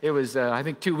 It was I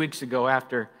think 2 weeks ago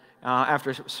after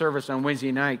service on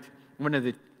Wednesday night, one of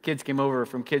the kids came over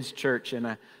from kids' church, and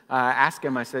I asked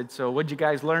him, I said, so what'd you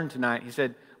guys learn tonight? He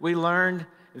said, we learned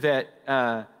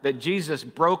that Jesus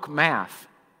broke math.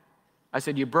 I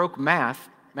said, you broke math,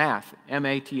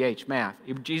 M-A-T-H, math.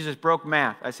 Jesus broke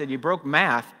math. I said, you broke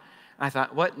math. I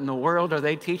thought, what in the world are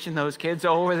they teaching those kids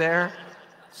over there?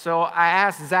 So I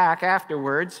asked Zach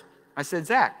afterwards. I said,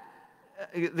 Zach,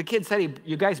 the kid said,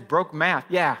 you guys broke math.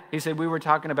 Yeah. He said, we were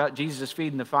talking about Jesus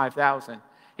feeding the 5,000.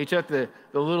 He took the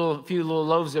few little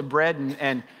loaves of bread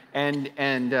and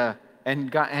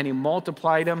he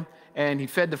multiplied them, and he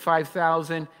fed the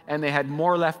 5,000, and they had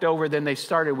more left over than they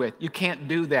started with. You can't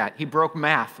do that. He broke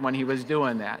math when he was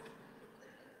doing that.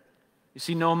 You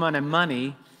see, no amount of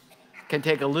money can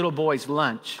take a little boy's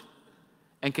lunch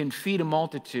and can feed a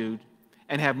multitude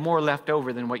and have more left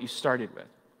over than what you started with.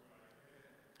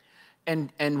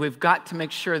 And we've got to make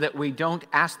sure that we don't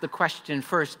ask the question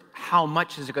first, how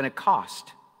much is it going to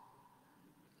cost?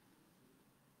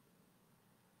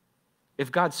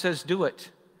 If God says do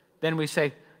it, then we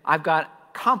say, I've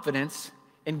got confidence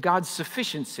in God's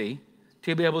sufficiency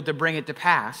to be able to bring it to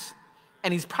pass,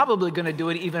 and he's probably going to do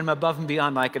it even above and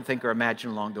beyond what I could think or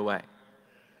imagine along the way.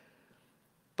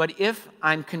 But if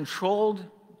I'm controlled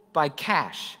by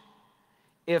cash,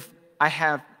 if I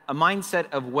have a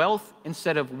mindset of wealth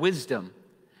instead of wisdom,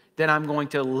 then I'm going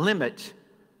to limit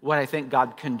what I think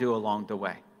God can do along the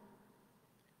way.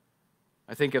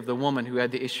 I think of the woman who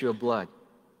had the issue of blood,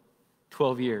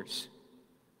 12 years.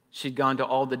 She'd gone to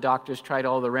all the doctors, tried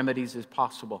all the remedies as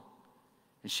possible,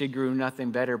 and she grew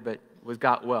nothing better but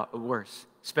got worse.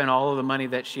 Spent all of the money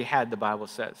that she had, the Bible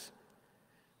says.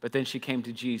 But then she came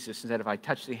to Jesus and said, if I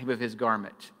touch the hem of his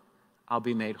garment, I'll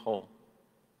be made whole.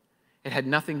 It had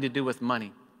nothing to do with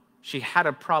money. She had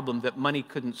a problem that money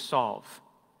couldn't solve.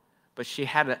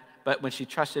 But when she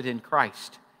trusted in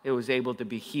Christ, it was able to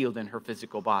be healed in her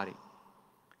physical body.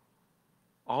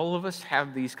 All of us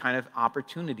have these kind of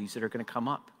opportunities that are going to come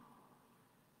up.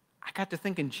 I got to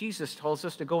thinking, Jesus tells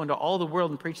us to go into all the world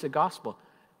and preach the gospel.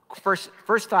 First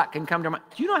thought can come to mind,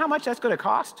 do you know how much that's going to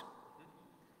cost?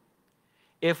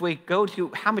 If we go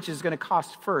to how much it's going to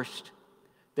cost first,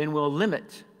 then we'll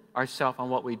limit ourselves on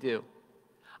what we do.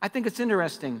 I think it's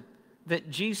interesting that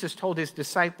Jesus told his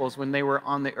disciples when they were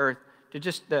on the earth to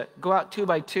just go out 2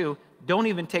 by 2, don't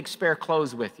even take spare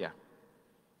clothes with you.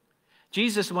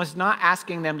 Jesus was not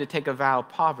asking them to take a vow of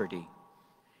poverty.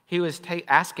 He was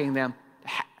asking them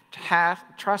to have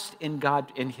trust in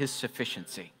God in his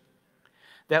sufficiency.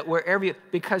 That wherever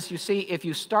because you see, if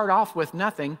you start off with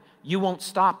nothing, you won't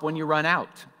stop when you run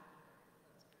out.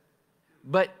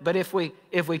 But if we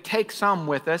take some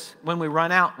with us, when we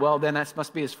run out, well, then that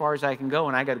must be as far as I can go,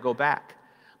 and I got to go back.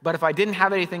 But if I didn't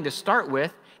have anything to start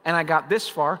with, and I got this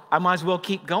far, I might as well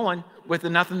keep going with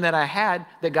the nothing that I had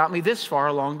that got me this far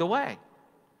along the way.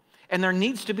 And there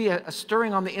needs to be a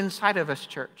stirring on the inside of us,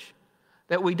 church,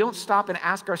 that we don't stop and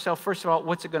ask ourselves, first of all,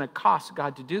 what's it going to cost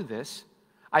God to do this?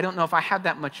 I don't know if I have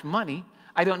that much money.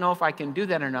 I don't know if I can do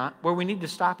that or not. Where we need to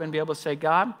stop and be able to say,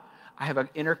 God, I have an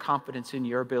inner confidence in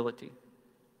your ability,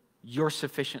 your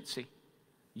sufficiency.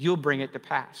 You'll bring it to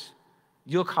pass.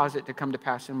 You'll cause it to come to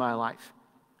pass in my life.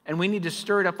 And we need to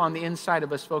stir it up on the inside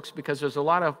of us, folks, because there's a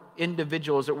lot of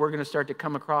individuals that we're going to start to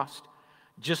come across,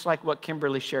 just like what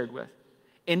Kimberly shared with.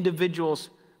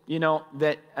 Individuals,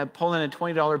 that pulling a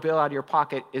 $20 bill out of your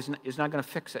pocket is not going to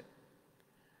fix it.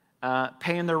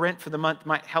 Paying their rent for the month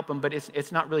might help them, but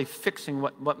it's not really fixing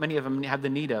what many of them have the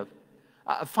need of.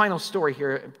 A final story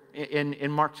here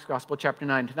in Mark's Gospel, chapter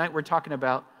 9. Tonight we're talking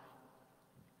about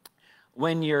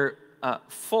when you're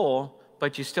full,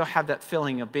 but you still have that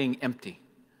feeling of being empty.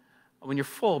 When you're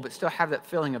full, but still have that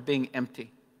feeling of being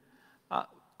empty.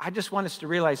 I just want us to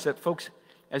realize that, folks,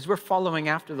 as we're following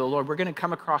after the Lord, we're going to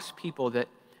come across people that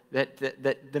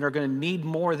are going to need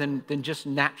more than just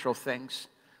natural things.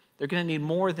 They're going to need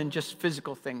more than just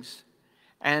physical things.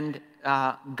 And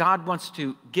God wants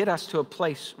to get us to a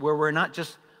place where we're not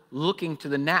just looking to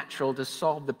the natural to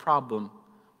solve the problem,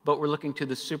 but we're looking to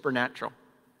the supernatural.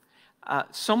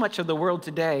 So much of the world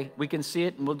today, we can see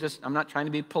it, and I'm not trying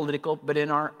to be political, but in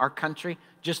our country,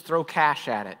 just throw cash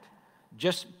at it.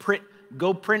 Just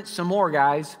go print some more,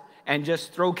 guys, and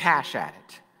just throw cash at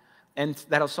it. And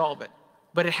that'll solve it.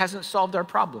 But it hasn't solved our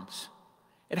problems.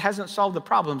 It hasn't solved the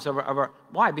problems of our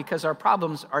why? Because our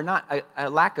problems are not a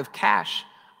lack of cash.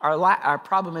 Our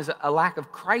problem is a lack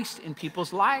of Christ in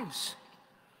people's lives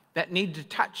that need to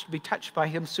be touched by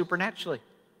him supernaturally.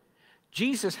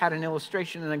 Jesus had an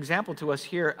illustration, an example to us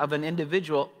here of an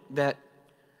individual that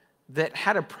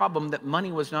had a problem that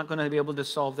money was not going to be able to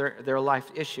solve their life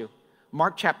issue.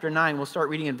 Mark chapter 9, we'll start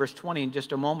reading in verse 20 in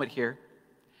just a moment here.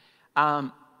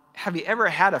 Have you ever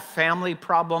had a family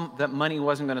problem that money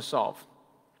wasn't going to solve?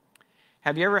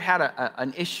 Have you ever had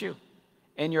an issue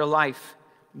in your life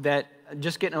that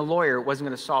just getting a lawyer wasn't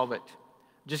going to solve it?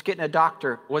 Just getting a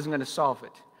doctor wasn't going to solve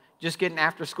it? Just getting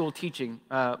after-school teaching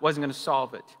wasn't going to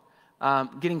solve it?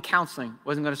 Getting counseling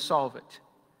wasn't going to solve it?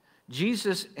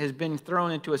 Jesus has been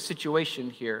thrown into a situation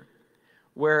here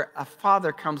where a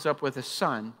father comes up with a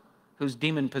son who's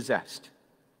demon-possessed.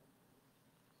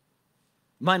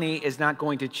 Money is not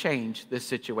going to change this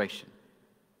situation.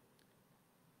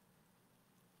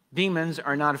 Demons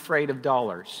are not afraid of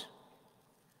dollars,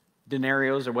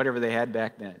 denarios, or whatever they had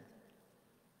back then.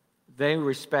 They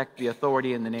respect the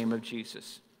authority in the name of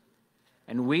Jesus.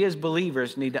 And we as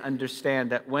believers need to understand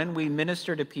that when we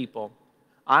minister to people,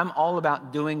 I'm all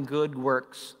about doing good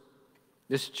works.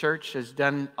 This church has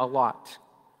done a lot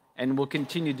and will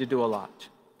continue to do a lot.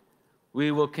 We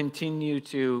will continue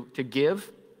to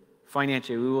give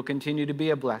financially. We will continue to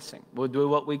be a blessing. We'll do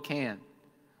what we can.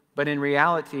 But in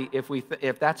reality,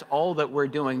 if that's all that we're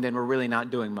doing, then we're really not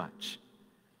doing much.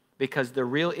 Because the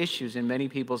real issues in many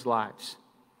people's lives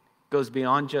goes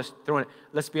beyond just throwing it.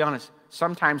 Let's be honest.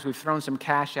 Sometimes we've thrown some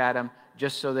cash at them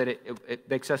just so that it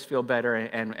makes us feel better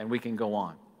and we can go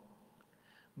on.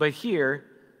 But here,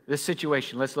 this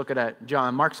situation, let's look at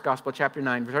Mark's Gospel, chapter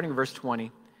 9, starting verse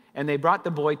 20. And they brought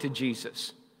the boy to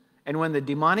Jesus. And when the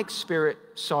demonic spirit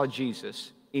saw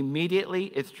Jesus, immediately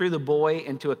it threw the boy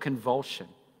into a convulsion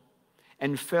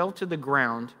and fell to the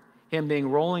ground, him being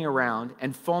rolling around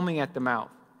and foaming at the mouth.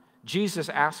 Jesus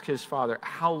asked his father,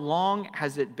 "How long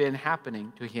has it been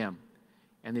happening to him?"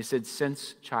 And they said,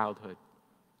 "Since childhood."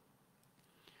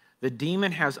 The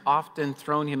demon has often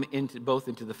thrown him both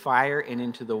into the fire and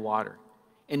into the water,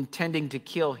 intending to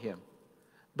kill him.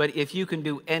 But if you can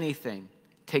do anything,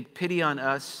 take pity on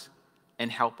us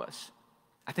and help us.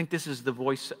 I think this is the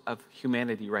voice of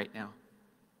humanity right now.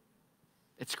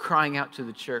 It's crying out to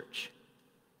the church,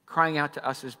 crying out to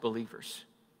us as believers.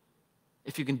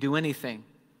 If you can do anything,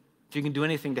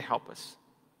 to help us.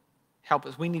 Help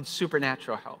us. We need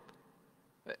supernatural help.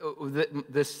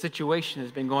 This situation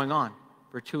has been going on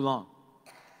for too long.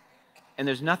 And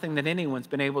there's nothing that anyone's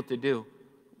been able to do.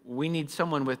 We need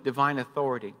someone with divine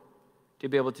authority to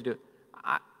be able to do it.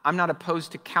 I'm not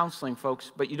opposed to counseling,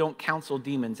 folks, but you don't counsel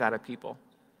demons out of people.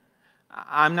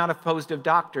 I'm not opposed to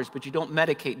doctors, but you don't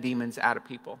medicate demons out of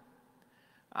people.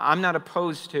 I'm not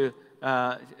opposed to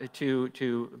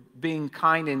being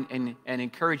kind and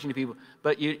encouraging to people,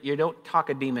 but you don't talk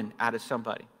a demon out of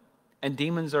somebody. And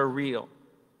demons are real.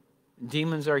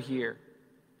 Demons are here.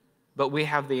 But we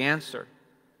have the answer.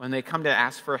 When they come to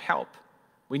ask for help,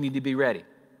 we need to be ready.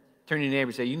 Turn to your neighbor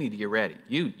and say, "You need to get ready.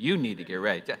 You need to get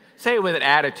ready." Say it with an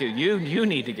attitude. You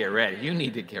need to get ready. You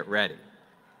need to get ready.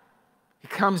 He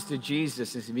comes to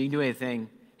Jesus and says, "If you can do anything,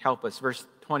 help us." Verse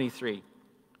 23.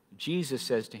 Jesus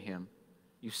says to him,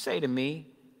 "You say to me,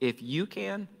 if you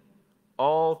can,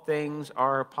 all things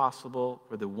are possible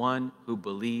for the one who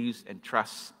believes and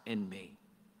trusts in me."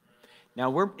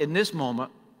 Now, in this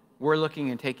moment, we're looking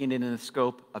and taking it in the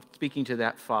scope of speaking to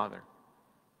that father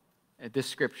at this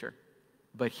scripture.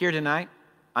 But here tonight,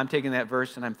 I'm taking that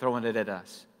verse and I'm throwing it at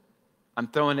us. I'm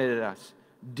throwing it at us.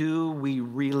 Do we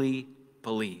really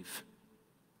believe?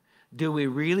 Do we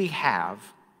really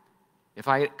have, if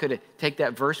I could take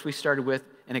that verse we started with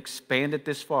and expand it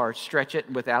this far, stretch it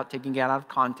without taking it out of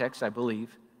context, I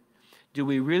believe, do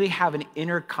we really have an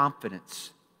inner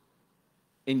confidence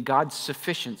in God's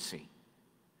sufficiency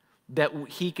that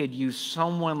he could use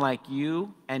someone like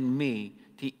you and me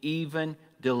to even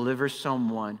deliver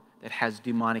someone that has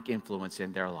demonic influence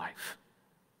in their life?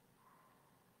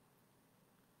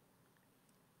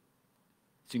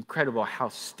 It's incredible how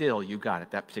still you got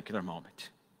at that particular moment.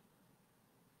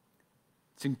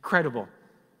 It's incredible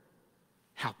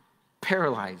how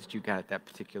paralyzed you got at that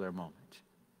particular moment.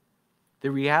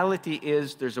 The reality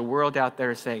is there's a world out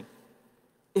there saying,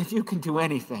 "If you can do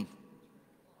anything,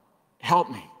 help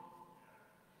me."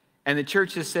 And the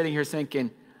church is sitting here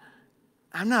thinking,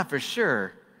 "I'm not for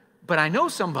sure, but I know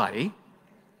somebody.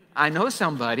 I know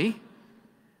somebody."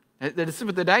 The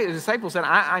disciples said,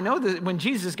 I know that when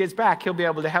Jesus gets back, he'll be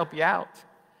able to help you out.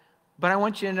 But I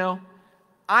want you to know,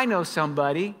 I know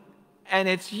somebody, and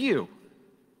it's you.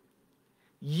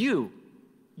 You're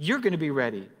going to be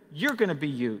ready. You're going to be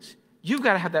used. You've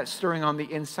got to have that stirring on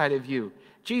the inside of you.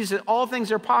 Jesus said, all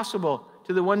things are possible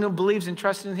to the one who believes and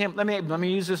trusts in him. Let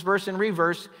me use this verse in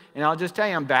reverse, and I'll just tell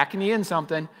you, I'm backing you in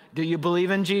something. Do you believe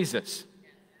in Jesus?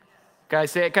 Can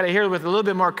I hear it with a little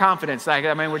bit more confidence?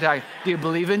 We're talking, do you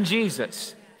believe in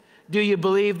Jesus? Do you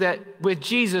believe that with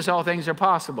Jesus all things are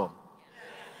possible?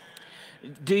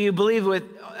 Do you believe with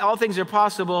all things are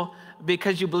possible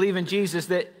because you believe in Jesus,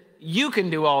 that you can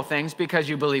do all things because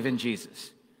you believe in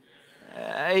Jesus?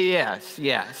 Yes.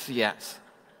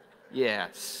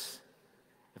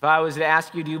 If I was to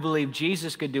ask you, do you believe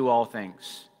Jesus could do all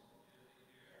things?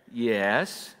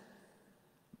 Yes.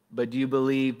 But do you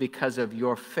believe because of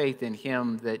your faith in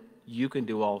him that you can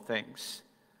do all things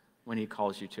when he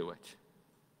calls you to it?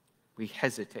 We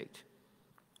hesitate.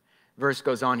 Verse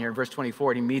goes on here, in verse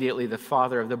 24, and immediately the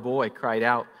father of the boy cried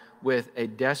out with a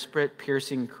desperate,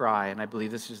 piercing cry, and I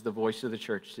believe this is the voice of the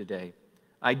church today.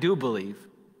 I do believe.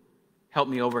 Help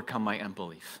me overcome my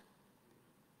unbelief.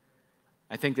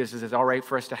 I think this is all right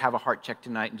for us to have a heart check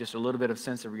tonight and just a little bit of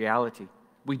sense of reality.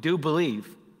 We do believe.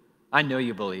 I know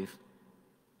you believe.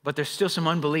 But there's still some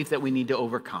unbelief that we need to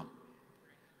overcome.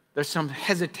 There's some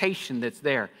hesitation that's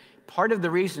there. Part of the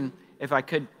reason, if I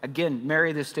could, again,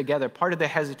 marry this together, part of the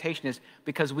hesitation is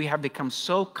because we have become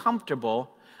so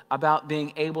comfortable about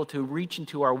being able to reach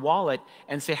into our wallet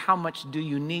and say, how much do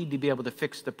you need to be able to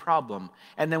fix the problem?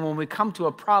 And then when we come to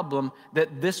a problem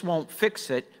that this won't fix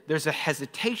it, there's a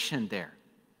hesitation there.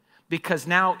 Because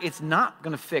now it's not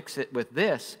going to fix it with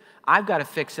this. I've got to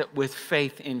fix it with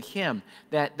faith in Him.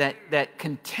 That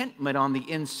contentment on the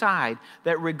inside,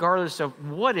 that regardless of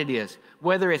what it is,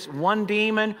 whether it's one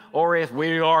demon or if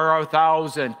we are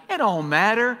 1,000, it don't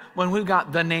matter when we've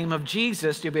got the name of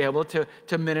Jesus to be able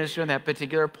to minister in that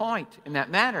particular point, in that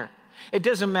matter. It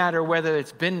doesn't matter whether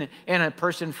it's been in a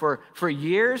person for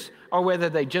years or whether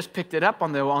they just picked it up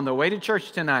on the way to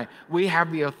church tonight. We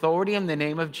have the authority in the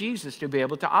name of Jesus to be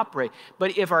able to operate.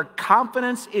 But if our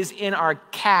confidence is in our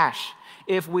cash,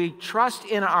 if we trust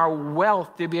in our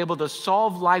wealth to be able to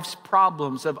solve life's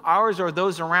problems of ours or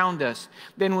those around us,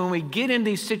 then when we get in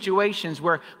these situations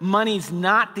where money's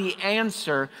not the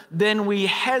answer, then we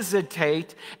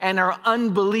hesitate and our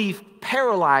unbelief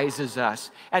paralyzes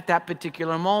us at that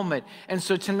particular moment. And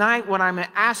so tonight, what I'm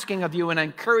asking of you and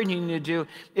encouraging you to do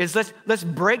is let's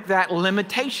break that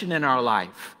limitation in our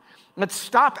life. Let's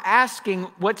stop asking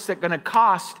what's it going to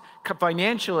cost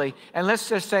financially, and let's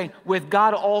just say, with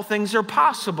God, all things are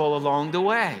possible along the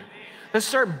way. Let's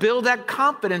start build that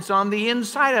confidence on the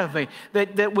inside of me,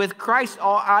 that with Christ,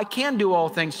 I can do all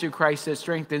things through Christ that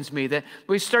strengthens me. That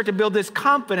we start to build this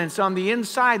confidence on the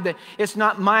inside that it's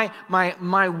not my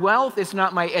wealth, it's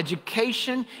not my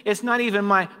education, it's not even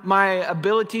my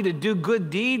ability to do good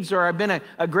deeds, or I've been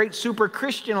a great super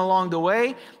Christian along the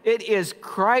way. It is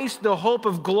Christ, the hope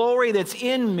of glory that's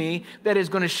in me, that is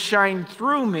going to shine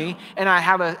through me, and I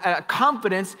have a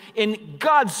confidence in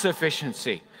God's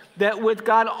sufficiency. That with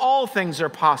God, all things are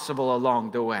possible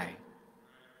along the way.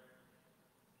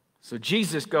 So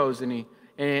Jesus goes and he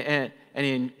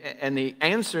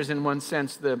answers, in one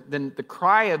sense, the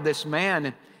cry of this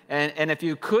man. And if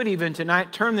you could even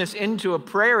tonight, turn this into a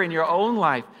prayer in your own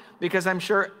life. Because I'm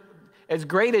sure as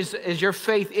great as your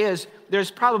faith is,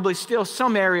 there's probably still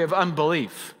some area of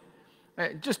unbelief.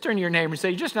 Just turn to your neighbor and say,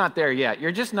 you're just not there yet.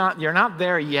 You're not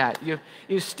there yet.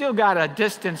 You've still got a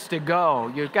distance to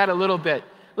go. You've got a little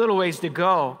ways to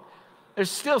go. There's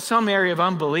still some area of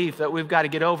unbelief that we've got to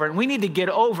get over. And we need to get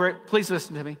over it. Please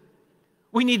listen to me.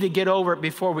 We need to get over it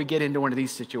before we get into one of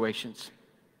these situations.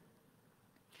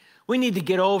 We need to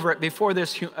get over it before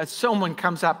someone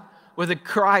comes up with a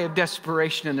cry of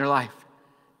desperation in their life.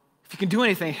 If you can do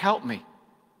anything, help me.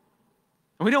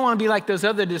 And we don't want to be like those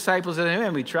other disciples that,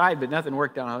 man, we tried, but nothing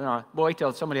worked out. No, boy,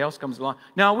 till somebody else comes along.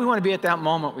 No, we want to be at that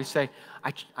moment. We say,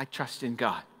 I trust in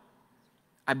God.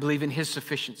 I believe in His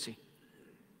sufficiency.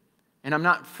 And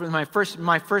my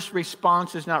first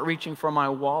response is not reaching for my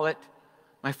wallet.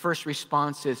 My first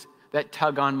response is that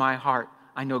tug on my heart.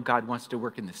 I know God wants to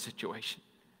work in this situation.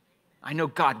 I know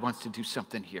God wants to do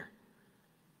something here.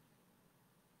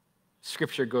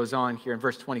 Scripture goes on here in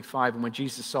verse 25, and when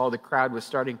Jesus saw the crowd was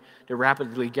starting to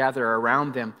rapidly gather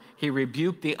around them, He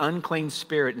rebuked the unclean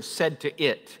spirit and said to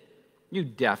it, you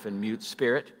deaf and mute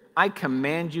spirit, I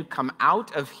command you, come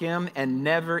out of him and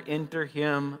never enter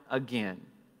him again.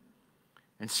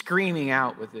 And screaming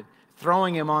out with it,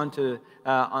 throwing him into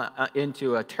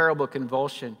a terrible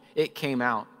convulsion, it came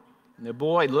out. And the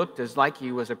boy looked as like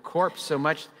he was a corpse, so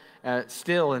much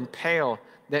still and pale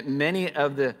that many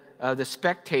of the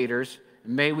spectators,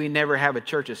 may we never have a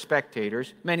church of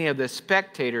spectators, many of the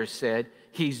spectators said,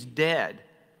 he's dead.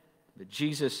 But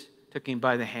Jesus took him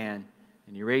by the hand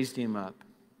and He raised him up.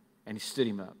 And He stood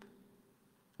him up.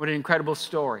 What an incredible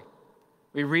story.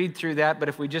 We read through that, but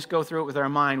if we just go through it with our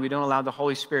mind, we don't allow the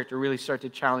Holy Spirit to really start to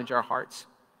challenge our hearts.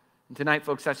 And tonight,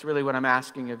 folks, that's really what I'm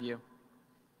asking of you.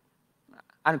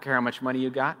 I don't care how much money you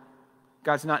got.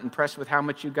 God's not impressed with how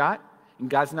much you got, and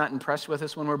God's not impressed with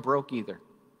us when we're broke either.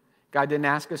 God didn't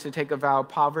ask us to take a vow of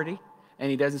poverty, and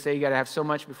He doesn't say you got to have so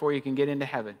much before you can get into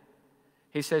heaven.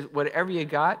 He says, whatever you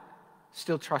got,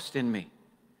 still trust in me.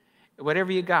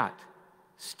 Whatever you got,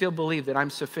 still believe that I'm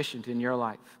sufficient in your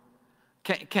life.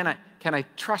 Can I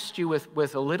trust you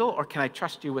with a little, or can I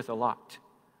trust you with a lot?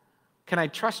 Can I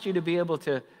trust you to be able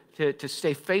to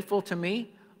stay faithful to me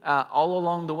all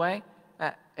along the way?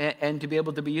 and to be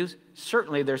able to be used.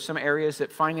 Certainly, there's some areas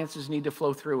that finances need to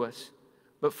flow through us.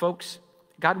 But folks,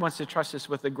 God wants to trust us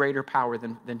with a greater power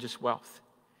than just wealth.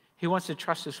 He wants to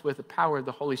trust us with the power of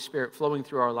the Holy Spirit flowing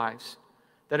through our lives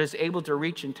that is able to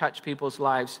reach and touch people's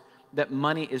lives, that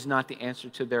money is not the answer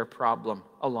to their problem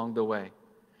along the way,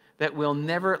 that we'll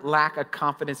never lack a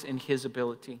confidence in His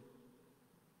ability.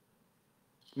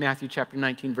 Matthew chapter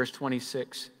 19, verse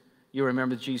 26. You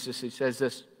remember Jesus, He says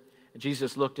this.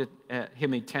 Jesus looked at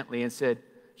him intently and said,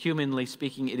 humanly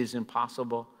speaking, it is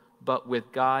impossible, but with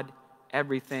God,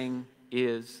 everything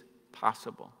is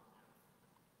possible.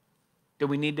 Do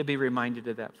we need to be reminded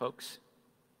of that, folks?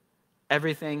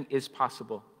 Everything is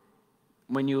possible.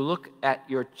 When you look at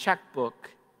your checkbook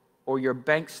or your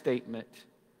bank statement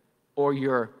or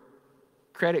your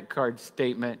credit card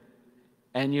statement,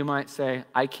 and you might say,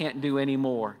 I can't do any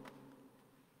more.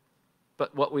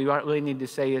 But what we really need to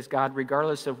say is, God,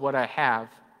 regardless of what I have,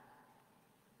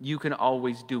 you can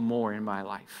always do more in my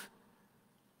life.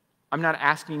 I'm not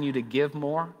asking you to give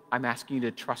more. I'm asking you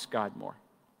to trust God more.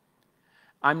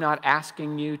 I'm not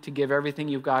asking you to give everything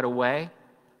you've got away.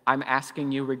 I'm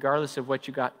asking you, regardless of what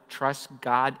you got, trust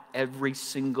God every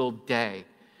single day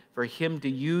for Him to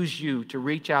use you to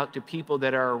reach out to people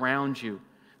that are around you,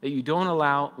 that you don't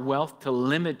allow wealth to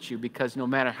limit you, because no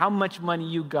matter how much money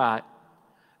you got,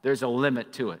 there's a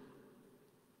limit to it.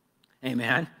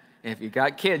 Amen? If you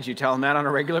got kids, you tell them that on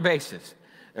a regular basis.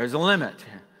 There's a limit.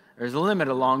 There's a limit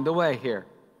along the way here.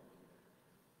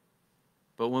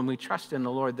 But when we trust in the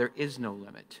Lord, there is no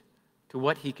limit to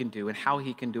what He can do and how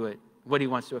He can do it, what He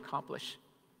wants to accomplish.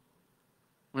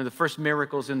 One of the first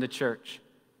miracles in the church,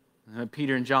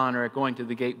 Peter and John are going to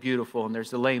the gate beautiful, and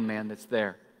there's the lame man that's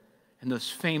there. And those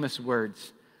famous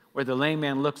words where the lame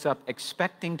man looks up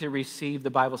expecting to receive, the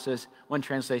Bible says, one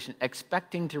translation,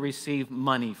 expecting to receive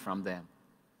money from them.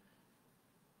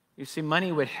 You see,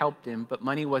 money would help him, but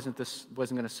money wasn't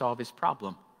going to solve his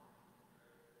problem.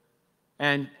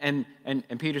 And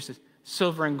Peter says,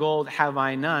 silver and gold have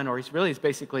I none, or he's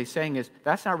basically saying is,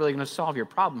 that's not really going to solve your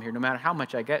problem here, no matter how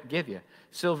much I give you.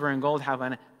 Silver and gold have I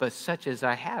none, but such as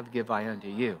I have give I unto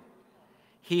you.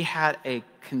 He had a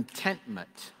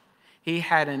contentment. He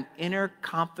had an inner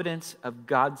confidence of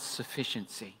God's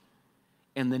sufficiency.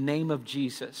 In the name of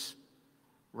Jesus,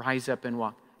 rise up and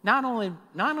walk. Not only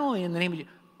in the name of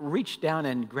Jesus, reached down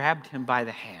and grabbed him by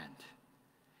the hand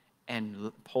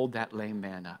and pulled that lame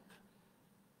man up.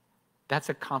 That's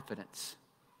a confidence.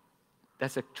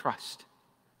 That's a trust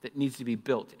that needs to be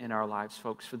built in our lives,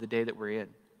 folks, for the day that we're in.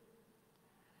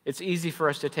 It's easy for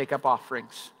us to take up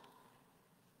offerings.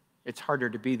 It's harder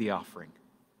to be the offering.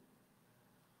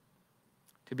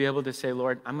 To be able to say,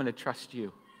 Lord, I'm going to trust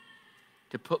you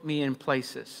to put me in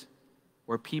places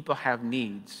where people have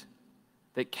needs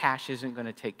that cash isn't going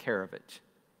to take care of it,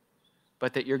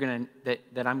 but that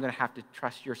I'm going to have to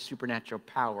trust your supernatural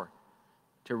power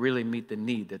to really meet the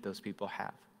need that those people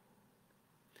have.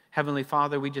 Heavenly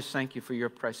Father, we just thank you for your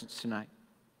presence tonight.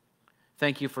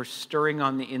 Thank you for stirring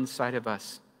on the inside of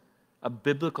us a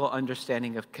biblical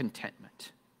understanding of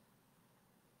contentment.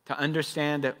 To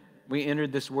understand that we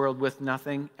entered this world with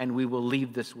nothing, and we will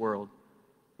leave this world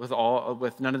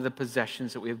with none of the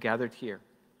possessions that we have gathered here.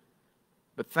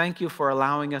 But thank you for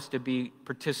allowing us to be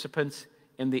participants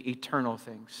in the eternal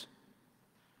things,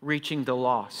 reaching the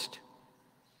lost,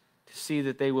 to see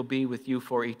that they will be with you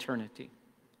for eternity,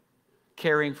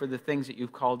 caring for the things that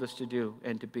you've called us to do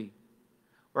and to be.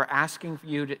 We're asking for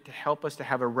you to help us to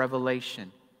have a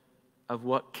revelation of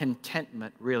what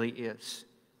contentment really is.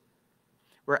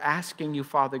 We're asking you,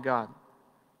 Father God,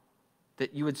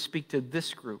 that you would speak to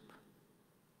this group,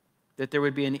 that there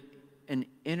would be an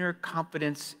inner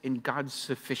confidence in God's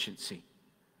sufficiency,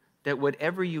 that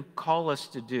whatever you call us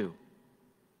to do,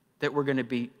 that we're going to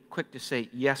be quick to say,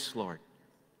 yes, Lord.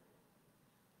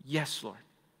 Yes, Lord.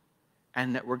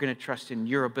 And that we're going to trust in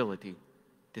your ability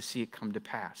to see it come to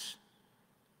pass.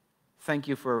 Thank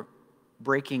you for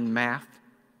breaking math.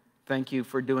 Thank you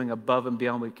for doing above and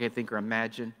beyond what we can think or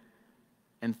imagine.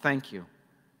 And thank you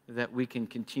that we can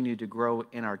continue to grow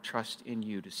in our trust in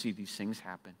you to see these things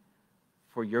happen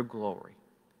for your glory.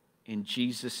 In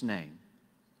Jesus' name,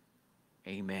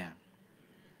 amen.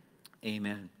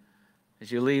 Amen.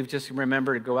 As you leave, just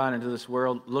remember to go out into this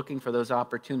world looking for those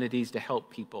opportunities to help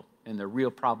people in the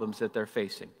real problems that they're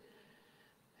facing.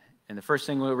 And the first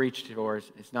thing we'll reach for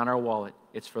is it's not our wallet.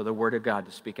 It's for the word of God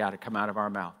to speak out and come out of our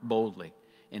mouth boldly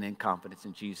and in confidence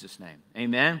in Jesus' name.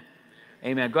 Amen?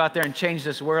 Amen. Go out there and change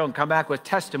this world and come back with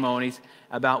testimonies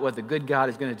about what the good God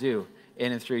is going to do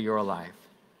in and through your life.